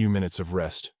for a few minutes of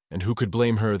rest. And who could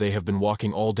blame her? They have been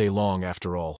walking all day long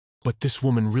after all. But this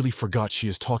woman really forgot she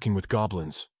is talking with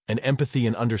goblins, and empathy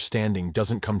and understanding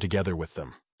doesn't come together with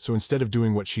them. So instead of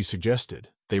doing what she suggested,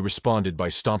 they responded by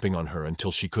stomping on her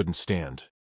until she couldn't stand.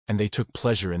 And they took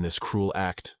pleasure in this cruel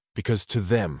act, because to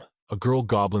them, a girl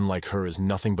goblin like her is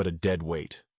nothing but a dead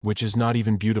weight, which is not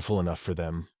even beautiful enough for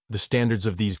them. The standards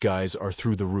of these guys are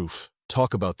through the roof.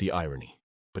 Talk about the irony.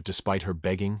 But despite her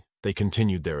begging, they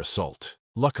continued their assault.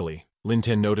 Luckily, Lin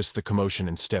Tian noticed the commotion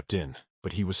and stepped in,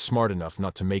 but he was smart enough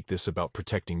not to make this about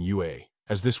protecting Yue,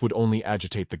 as this would only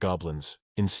agitate the goblins.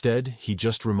 Instead, he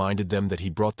just reminded them that he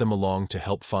brought them along to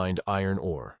help find iron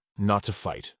ore, not to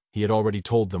fight. He had already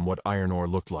told them what iron ore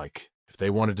looked like. If they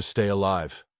wanted to stay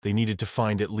alive, they needed to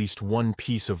find at least one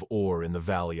piece of ore in the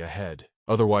valley ahead.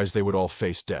 Otherwise, they would all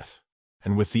face death.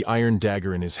 And with the iron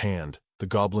dagger in his hand, the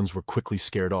goblins were quickly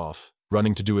scared off,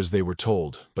 running to do as they were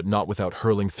told, but not without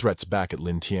hurling threats back at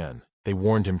Lin Tian. They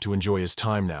warned him to enjoy his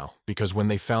time now, because when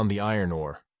they found the iron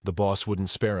ore, the boss wouldn't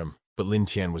spare him. But Lin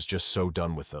Tian was just so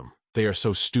done with them. They are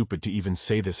so stupid to even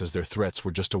say this, as their threats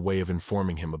were just a way of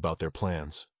informing him about their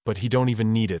plans. But he don't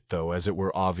even need it though, as it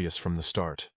were obvious from the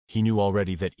start. He knew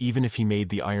already that even if he made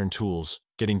the iron tools,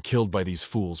 getting killed by these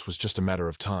fools was just a matter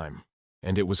of time.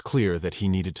 And it was clear that he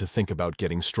needed to think about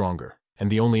getting stronger. And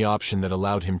the only option that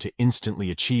allowed him to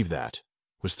instantly achieve that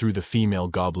was through the female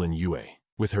goblin Yue.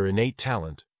 With her innate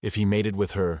talent, if he mated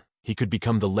with her, he could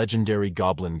become the legendary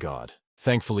goblin god.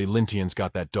 Thankfully, Lin Tian's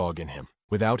got that dog in him.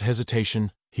 Without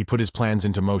hesitation, he put his plans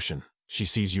into motion. She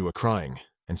sees Yue crying,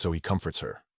 and so he comforts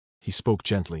her. He spoke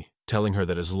gently, telling her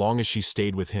that as long as she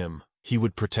stayed with him, he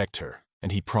would protect her,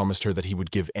 and he promised her that he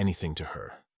would give anything to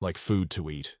her, like food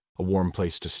to eat, a warm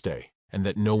place to stay, and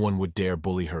that no one would dare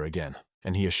bully her again.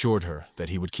 And he assured her that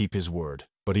he would keep his word,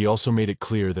 but he also made it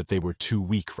clear that they were too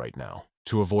weak right now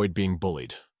to avoid being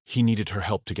bullied. He needed her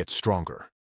help to get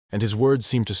stronger. And his words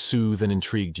seemed to soothe and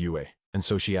intrigued Yue, and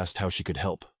so she asked how she could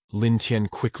help. Lin Tian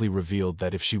quickly revealed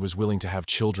that if she was willing to have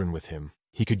children with him,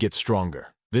 he could get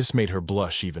stronger. This made her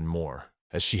blush even more,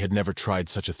 as she had never tried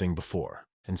such a thing before.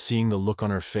 And seeing the look on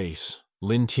her face,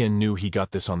 Lin Tian knew he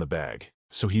got this on the bag.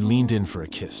 So he leaned in for a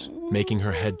kiss, making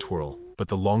her head twirl, but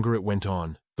the longer it went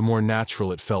on, the more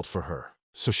natural it felt for her.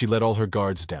 So she let all her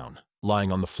guards down,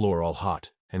 lying on the floor all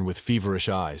hot, and with feverish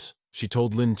eyes, she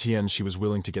told Lin Tian she was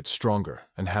willing to get stronger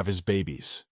and have his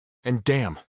babies. And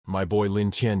damn, my boy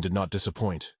Lin Tian did not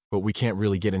disappoint, but we can't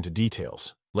really get into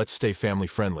details. Let's stay family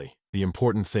friendly. The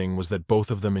important thing was that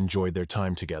both of them enjoyed their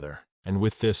time together. And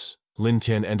with this, Lin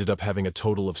Tian ended up having a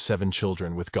total of 7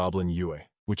 children with Goblin Yue,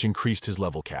 which increased his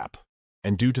level cap.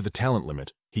 And due to the talent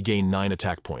limit, he gained 9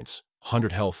 attack points,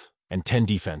 100 health, and 10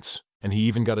 defense. And he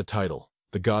even got a title,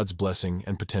 the God's Blessing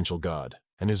and Potential God.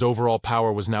 And his overall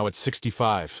power was now at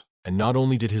 65. And not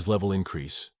only did his level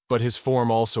increase, but his form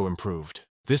also improved.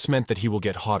 This meant that he will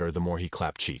get hotter the more he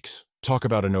clapped cheeks. Talk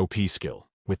about an OP skill.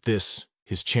 With this,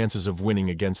 his chances of winning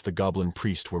against the Goblin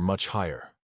Priest were much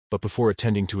higher. But before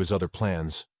attending to his other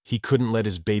plans, he couldn't let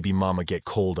his baby mama get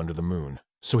cold under the moon.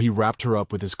 So he wrapped her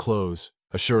up with his clothes,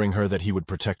 assuring her that he would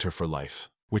protect her for life,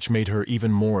 which made her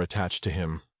even more attached to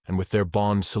him. And with their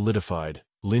bond solidified,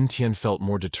 Lin Tian felt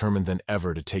more determined than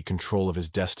ever to take control of his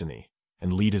destiny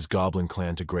and lead his goblin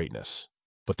clan to greatness.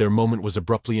 But their moment was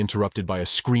abruptly interrupted by a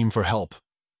scream for help.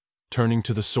 Turning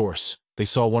to the source, they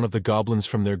saw one of the goblins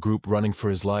from their group running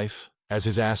for his life, as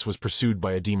his ass was pursued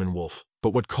by a demon wolf.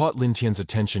 But what caught Lin Tian's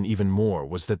attention even more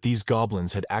was that these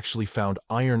goblins had actually found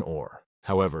iron ore.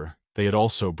 However, they had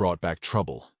also brought back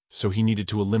trouble, so he needed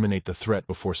to eliminate the threat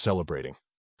before celebrating.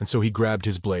 And so he grabbed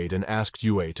his blade and asked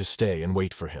Yue to stay and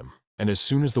wait for him. And as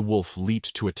soon as the wolf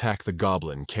leaped to attack the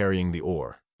goblin carrying the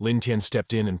ore, Lin Tian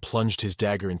stepped in and plunged his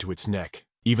dagger into its neck.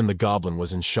 Even the goblin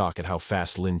was in shock at how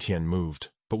fast Lin Tian moved.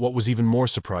 But what was even more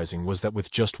surprising was that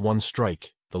with just one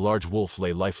strike, the large wolf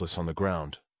lay lifeless on the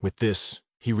ground. With this,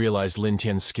 he realized Lin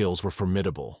Tian's skills were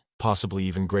formidable, possibly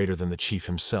even greater than the chief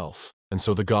himself. And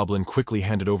so the goblin quickly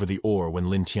handed over the ore when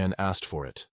Lin Tian asked for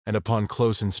it. and upon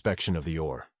close inspection of the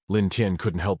ore, Lin Tian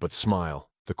couldn't help but smile.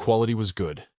 The quality was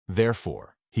good.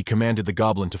 Therefore, he commanded the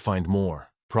goblin to find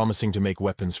more, promising to make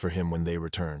weapons for him when they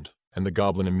returned, and the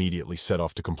goblin immediately set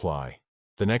off to comply.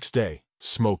 The next day,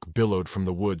 smoke billowed from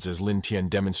the woods as Lin Tian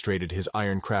demonstrated his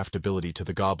ironcraft ability to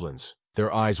the goblins.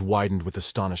 Their eyes widened with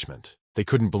astonishment. They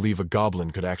couldn't believe a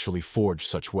goblin could actually forge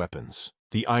such weapons.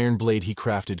 The iron blade he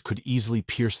crafted could easily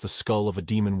pierce the skull of a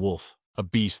demon wolf, a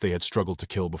beast they had struggled to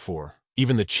kill before.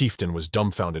 Even the chieftain was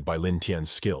dumbfounded by Lin Tian's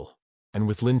skill. And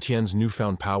with Lin Tian's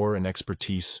newfound power and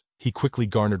expertise, he quickly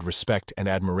garnered respect and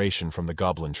admiration from the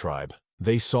goblin tribe.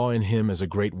 They saw in him as a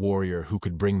great warrior who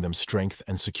could bring them strength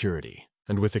and security.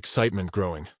 And with excitement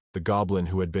growing, the goblin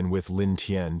who had been with Lin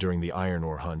Tian during the iron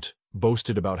ore hunt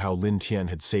boasted about how Lin Tian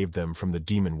had saved them from the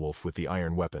demon wolf with the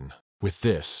iron weapon. With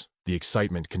this, the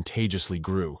excitement contagiously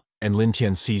grew, and Lin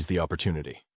Tian seized the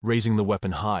opportunity. Raising the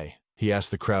weapon high, he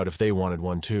asked the crowd if they wanted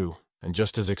one too, and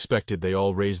just as expected, they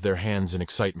all raised their hands in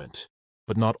excitement.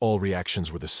 But not all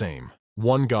reactions were the same.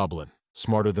 One goblin,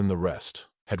 smarter than the rest,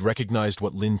 had recognized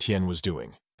what Lin Tian was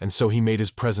doing, and so he made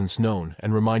his presence known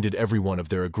and reminded everyone of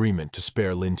their agreement to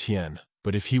spare Lin Tian.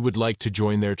 But if he would like to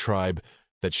join their tribe,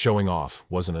 that showing off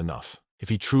wasn't enough. If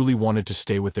he truly wanted to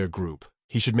stay with their group,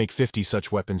 he should make 50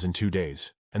 such weapons in 2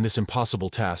 days, and this impossible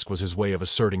task was his way of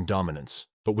asserting dominance.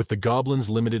 But with the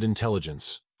goblins' limited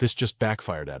intelligence, this just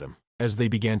backfired at him, as they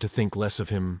began to think less of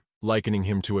him, likening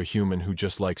him to a human who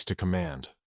just likes to command.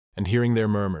 And hearing their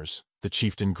murmurs, the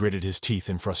chieftain gritted his teeth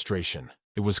in frustration.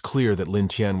 It was clear that Lin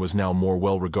Tian was now more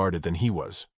well-regarded than he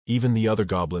was. Even the other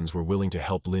goblins were willing to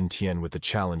help Lin Tian with the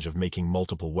challenge of making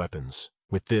multiple weapons.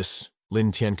 With this,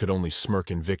 Lin Tian could only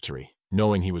smirk in victory,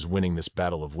 knowing he was winning this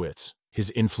battle of wits. His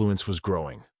influence was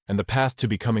growing, and the path to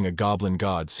becoming a goblin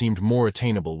god seemed more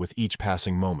attainable with each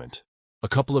passing moment. A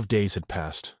couple of days had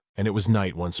passed, and it was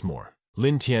night once more.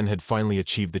 Lin Tian had finally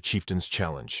achieved the chieftain's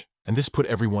challenge, and this put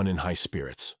everyone in high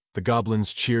spirits. The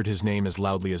goblins cheered his name as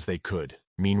loudly as they could.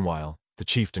 Meanwhile, the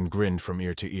chieftain grinned from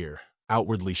ear to ear,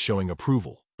 outwardly showing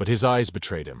approval, but his eyes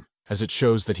betrayed him, as it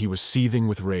shows that he was seething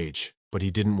with rage. But he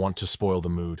didn't want to spoil the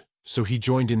mood, so he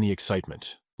joined in the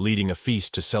excitement, leading a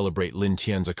feast to celebrate Lin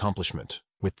Tian's accomplishment.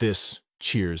 With this,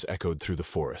 cheers echoed through the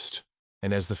forest.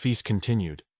 And as the feast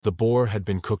continued, the boar had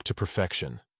been cooked to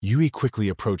perfection. Yui quickly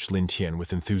approached Lin Tian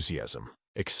with enthusiasm,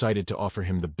 excited to offer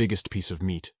him the biggest piece of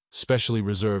meat, specially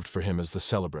reserved for him as the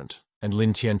celebrant. And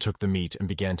Lin Tian took the meat and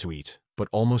began to eat. But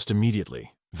almost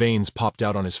immediately, veins popped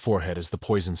out on his forehead as the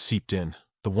poison seeped in.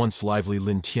 The once lively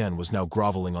Lin Tian was now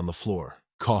groveling on the floor,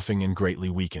 coughing and greatly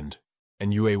weakened.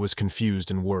 And Yue was confused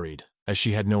and worried, as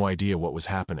she had no idea what was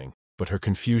happening. But her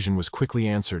confusion was quickly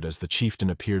answered as the chieftain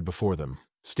appeared before them,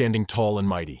 standing tall and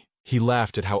mighty. He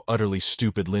laughed at how utterly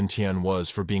stupid Lin Tian was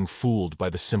for being fooled by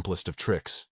the simplest of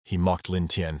tricks. He mocked Lin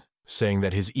Tian, saying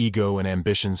that his ego and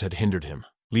ambitions had hindered him,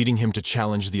 leading him to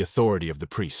challenge the authority of the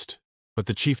priest. But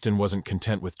the chieftain wasn't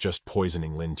content with just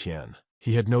poisoning Lin Tian.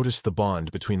 He had noticed the bond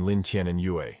between Lin Tian and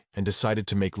Yue, and decided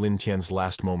to make Lin Tian's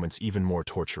last moments even more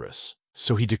torturous.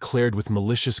 So he declared with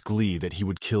malicious glee that he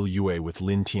would kill Yue with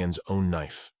Lin Tian's own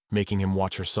knife, making him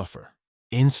watch her suffer.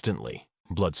 Instantly,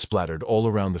 blood splattered all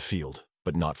around the field,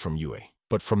 but not from Yue,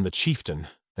 but from the chieftain,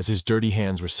 as his dirty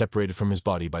hands were separated from his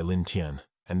body by Lin Tian,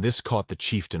 and this caught the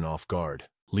chieftain off guard,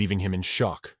 leaving him in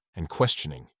shock and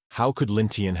questioning. How could Lin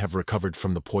Tian have recovered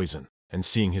from the poison? And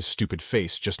seeing his stupid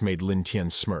face just made Lin Tian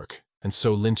smirk, and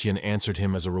so Lin Tian answered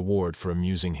him as a reward for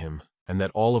amusing him, and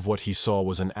that all of what he saw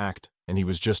was an act, and he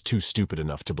was just too stupid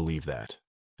enough to believe that.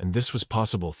 And this was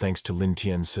possible thanks to Lin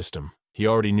Tian's system. He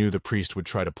already knew the priest would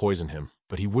try to poison him,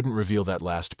 but he wouldn't reveal that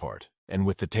last part. And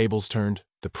with the tables turned,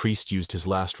 the priest used his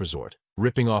last resort,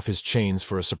 ripping off his chains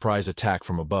for a surprise attack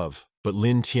from above. But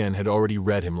Lin Tian had already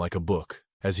read him like a book,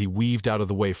 as he weaved out of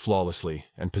the way flawlessly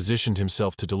and positioned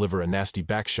himself to deliver a nasty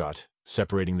backshot,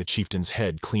 separating the chieftain's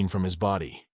head clean from his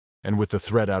body. And with the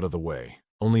threat out of the way,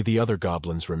 only the other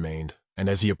goblins remained, and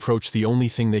as he approached, the only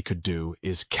thing they could do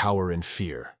is cower in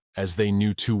fear, as they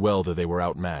knew too well that they were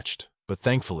outmatched. But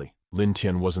thankfully, Lin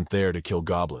Tian wasn't there to kill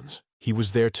goblins. He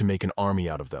was there to make an army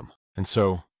out of them. And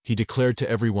so, he declared to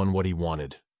everyone what he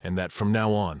wanted, and that from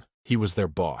now on, he was their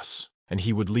boss, and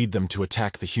he would lead them to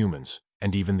attack the humans,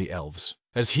 and even the elves,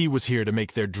 as he was here to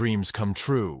make their dreams come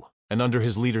true. And under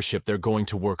his leadership, they're going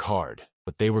to work hard,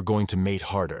 but they were going to mate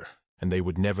harder, and they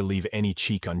would never leave any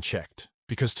cheek unchecked,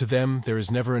 because to them there is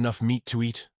never enough meat to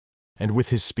eat. And with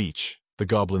his speech, the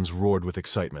goblins roared with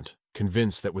excitement,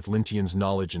 convinced that with Lin Tian's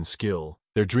knowledge and skill,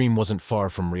 their dream wasn't far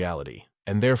from reality,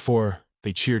 and therefore,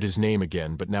 they cheered his name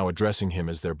again, but now addressing him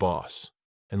as their boss.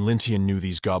 And Lin Tian knew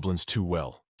these goblins too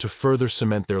well. To further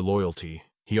cement their loyalty,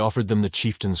 he offered them the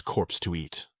chieftain's corpse to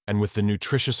eat. and with the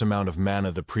nutritious amount of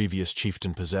mana the previous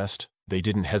chieftain possessed, they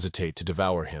didn't hesitate to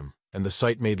devour him, and the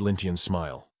sight made Lintian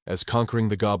smile, as conquering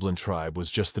the goblin tribe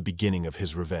was just the beginning of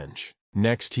his revenge.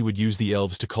 Next, he would use the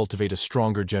elves to cultivate a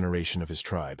stronger generation of his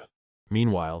tribe.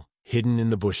 Meanwhile, hidden in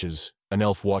the bushes, an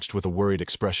elf watched with a worried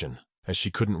expression, as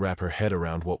she couldn't wrap her head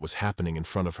around what was happening in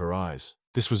front of her eyes.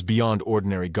 This was beyond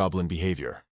ordinary goblin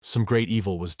behavior. Some great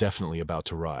evil was definitely about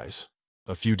to rise.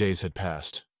 A few days had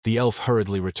passed. The elf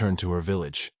hurriedly returned to her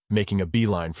village, making a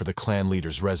beeline for the clan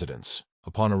leader's residence.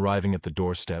 Upon arriving at the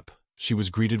doorstep, she was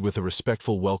greeted with a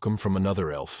respectful welcome from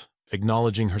another elf,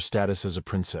 acknowledging her status as a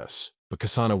princess. But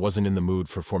Kasana wasn't in the mood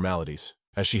for formalities,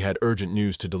 as she had urgent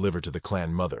news to deliver to the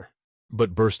clan mother.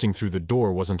 But bursting through the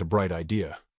door wasn't a bright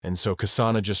idea, and so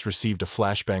Kasana just received a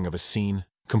flashbang of a scene,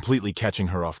 completely catching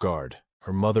her off guard.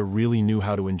 Her mother really knew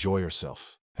how to enjoy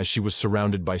herself, as she was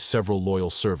surrounded by several loyal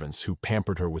servants who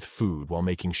pampered her with food while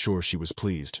making sure she was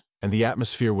pleased, and the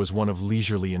atmosphere was one of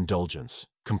leisurely indulgence,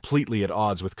 completely at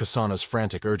odds with Kasana's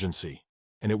frantic urgency.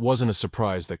 And it wasn't a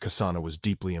surprise that Kasana was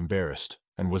deeply embarrassed,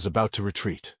 and was about to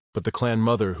retreat. But the clan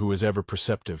mother, who was ever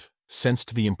perceptive,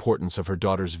 sensed the importance of her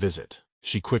daughter's visit.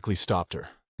 She quickly stopped her,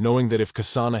 knowing that if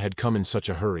Kasana had come in such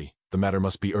a hurry, the matter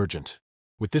must be urgent.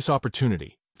 With this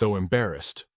opportunity, though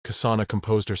embarrassed, Kasana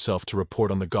composed herself to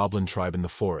report on the goblin tribe in the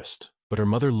forest. But her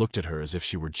mother looked at her as if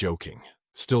she were joking,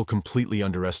 still completely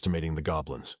underestimating the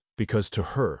goblins, because to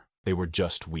her, they were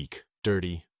just weak,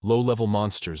 dirty, low-level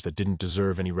monsters that didn't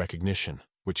deserve any recognition,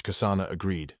 which Kasana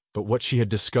agreed. But what she had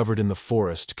discovered in the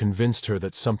forest convinced her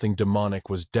that something demonic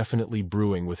was definitely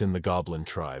brewing within the goblin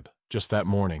tribe. Just that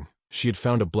morning, she had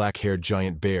found a black-haired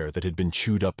giant bear that had been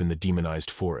chewed up in the demonized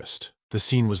forest. The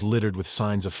scene was littered with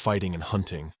signs of fighting and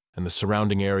hunting, and the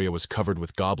surrounding area was covered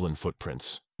with goblin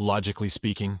footprints. Logically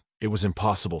speaking, it was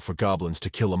impossible for goblins to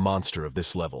kill a monster of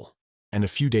this level. And a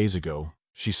few days ago,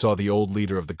 she saw the old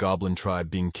leader of the goblin tribe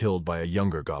being killed by a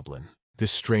younger goblin.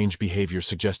 This strange behavior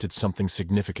suggested something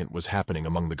significant was happening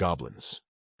among the goblins.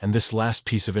 And this last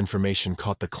piece of information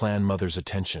caught the clan mother's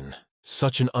attention.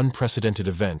 Such an unprecedented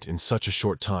event in such a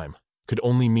short time could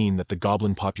only mean that the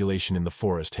goblin population in the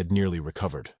forest had nearly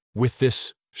recovered. With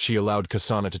this, she allowed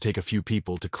Kasana to take a few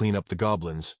people to clean up the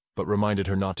goblins, but reminded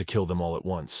her not to kill them all at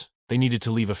once. They needed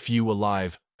to leave a few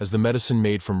alive, as the medicine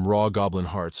made from raw goblin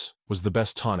hearts was the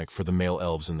best tonic for the male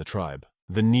elves in the tribe.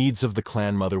 The needs of the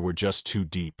clan mother were just too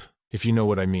deep, if you know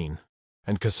what I mean.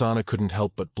 And Kasana couldn't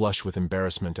help but blush with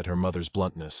embarrassment at her mother's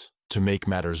bluntness. To make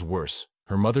matters worse,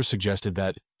 her mother suggested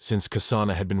that, since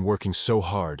Kasana had been working so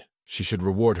hard, she should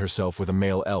reward herself with a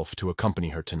male elf to accompany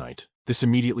her tonight. This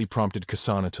immediately prompted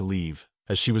Kasana to leave,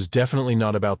 as she was definitely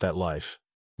not about that life.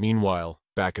 Meanwhile,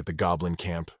 back at the goblin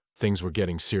camp, things were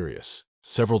getting serious.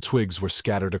 Several twigs were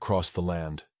scattered across the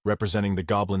land, representing the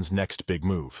goblins' next big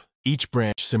move. Each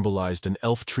branch symbolized an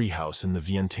elf treehouse in the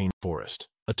Vientiane forest,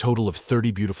 a total of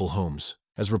 30 beautiful homes,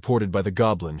 as reported by the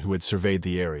goblin who had surveyed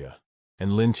the area.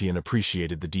 And Lintian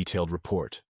appreciated the detailed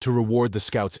report. To reward the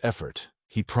scout's effort,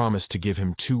 he promised to give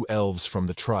him 2 elves from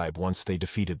the tribe once they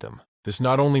defeated them. This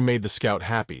not only made the scout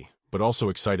happy, but also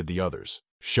excited the others,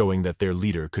 showing that their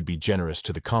leader could be generous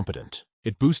to the competent.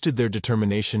 It boosted their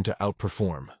determination to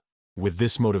outperform. With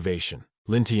this motivation,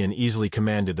 Lintian easily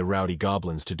commanded the rowdy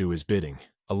goblins to do his bidding,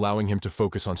 allowing him to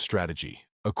focus on strategy.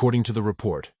 According to the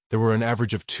report, there were an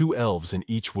average of 2 elves in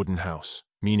each wooden house,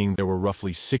 meaning there were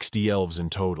roughly 60 elves in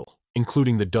total.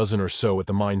 Including the dozen or so at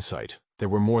the mine site, there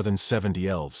were more than 70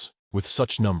 elves. With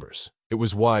such numbers, it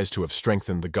was wise to have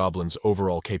strengthened the goblins'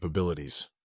 overall capabilities.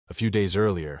 A few days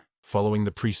earlier, following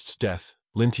the priest's death,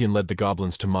 Lintian led the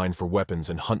goblins to mine for weapons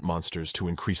and hunt monsters to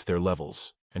increase their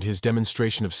levels, and his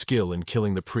demonstration of skill in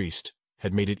killing the priest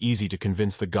had made it easy to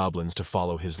convince the goblins to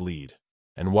follow his lead.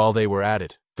 And while they were at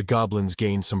it, the goblins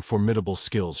gained some formidable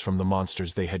skills from the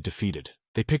monsters they had defeated.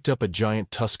 They picked up a giant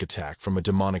tusk attack from a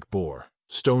demonic boar,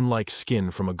 stone-like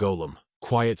skin from a golem,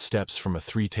 quiet steps from a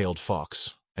 3-tailed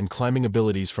fox, and climbing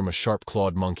abilities from a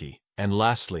sharp-clawed monkey. And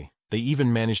lastly, they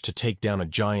even managed to take down a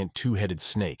giant 2-headed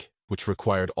snake, which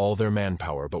required all their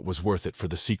manpower but was worth it for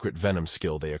the secret venom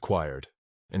skill they acquired.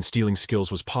 And stealing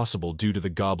skills was possible due to the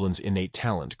goblins' innate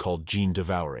talent called gene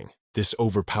devouring. This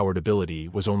overpowered ability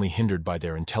was only hindered by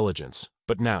their intelligence,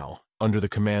 but now, under the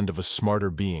command of a smarter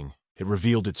being, it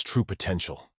revealed its true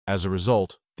potential. As a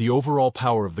result, the overall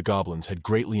power of the goblins had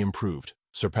greatly improved,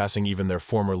 surpassing even their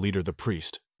former leader the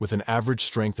priest, with an average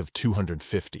strength of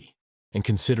 250. And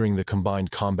considering the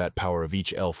combined combat power of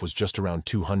each elf was just around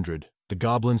 200, the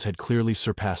goblins had clearly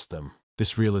surpassed them.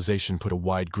 This realization put a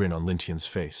wide grin on Lintian's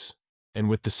face. And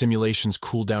with the simulation's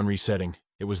cooldown resetting,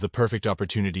 it was the perfect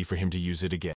opportunity for him to use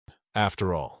it again.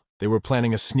 After all, they were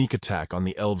planning a sneak attack on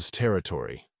the elves'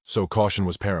 territory, so caution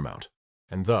was paramount.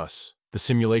 And thus, the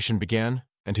simulation began,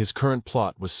 and his current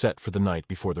plot was set for the night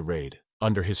before the raid.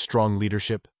 Under his strong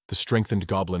leadership, the strengthened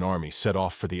Goblin army set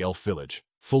off for the elf village,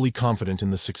 fully confident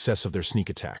in the success of their sneak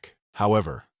attack.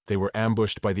 However, they were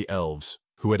ambushed by the elves,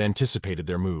 who had anticipated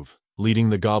their move, leading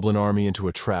the Goblin army into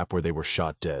a trap where they were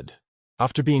shot dead.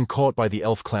 After being caught by the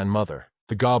elf clan mother,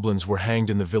 the goblins were hanged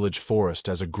in the village forest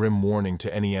as a grim warning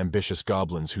to any ambitious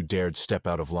goblins who dared step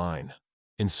out of line.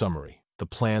 In summary, the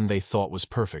plan they thought was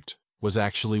perfect was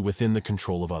actually within the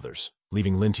control of others,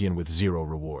 leaving Lintian with 0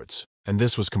 rewards. And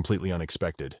this was completely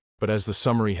unexpected. But as the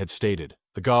summary had stated,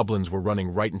 the goblins were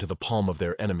running right into the palm of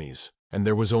their enemies, and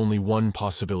there was only one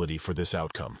possibility for this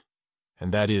outcome.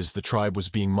 And that is, the tribe was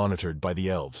being monitored by the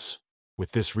elves.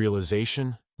 With this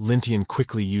realization, Lintian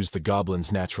quickly used the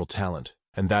goblins' natural talent,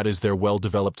 and that is their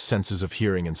well-developed senses of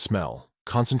hearing and smell.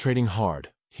 Concentrating hard,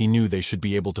 he knew they should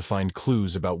be able to find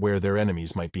clues about where their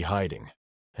enemies might be hiding.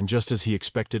 And just as he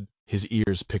expected, his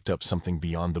ears picked up something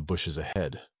beyond the bushes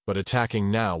ahead. But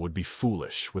attacking now would be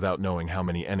foolish without knowing how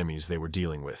many enemies they were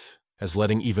dealing with, as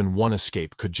letting even one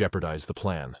escape could jeopardize the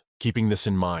plan. Keeping this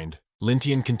in mind,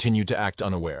 Lintian continued to act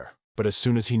unaware, but as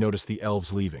soon as he noticed the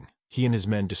elves leaving, he and his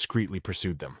men discreetly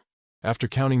pursued them. After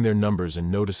counting their numbers and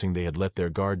noticing they had let their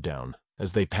guard down,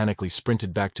 as they panically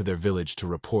sprinted back to their village to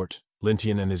report,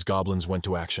 Lintian and his goblins went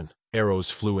to action.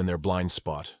 Arrows flew in their blind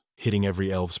spot, hitting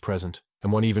every elves present,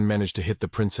 and one even managed to hit the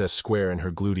princess square in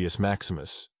her gluteus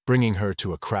maximus, bringing her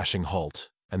to a crashing halt.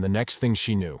 And the next thing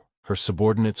she knew, her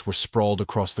subordinates were sprawled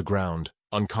across the ground,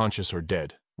 unconscious or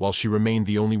dead, while she remained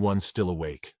the only one still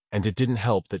awake. And it didn't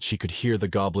help that she could hear the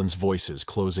goblins' voices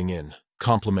closing in,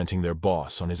 complimenting their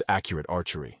boss on his accurate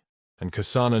archery. And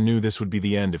Kasana knew this would be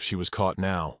the end if she was caught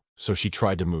now, so she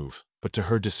tried to move, but to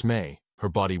her dismay, her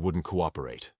body wouldn't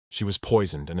cooperate. She was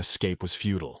poisoned and escape was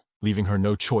futile, leaving her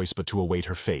no choice but to await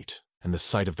her fate. And the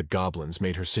sight of the goblins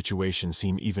made her situation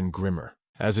seem even grimmer.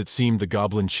 As it seemed, the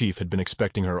goblin chief had been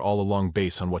expecting her all along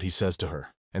based on what he says to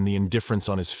her, and the indifference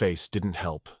on his face didn't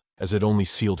help, as it only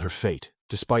sealed her fate.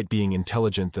 Despite being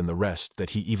intelligent than the rest,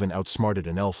 that he even outsmarted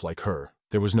an elf like her,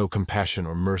 there was no compassion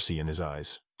or mercy in his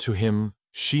eyes. To him,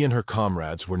 she and her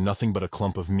comrades were nothing but a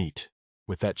clump of meat.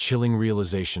 With that chilling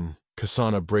realization,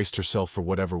 Kasana braced herself for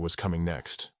whatever was coming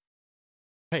next.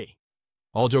 Hey,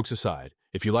 all jokes aside,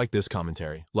 if you like this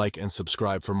commentary, like and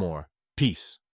subscribe for more. Peace.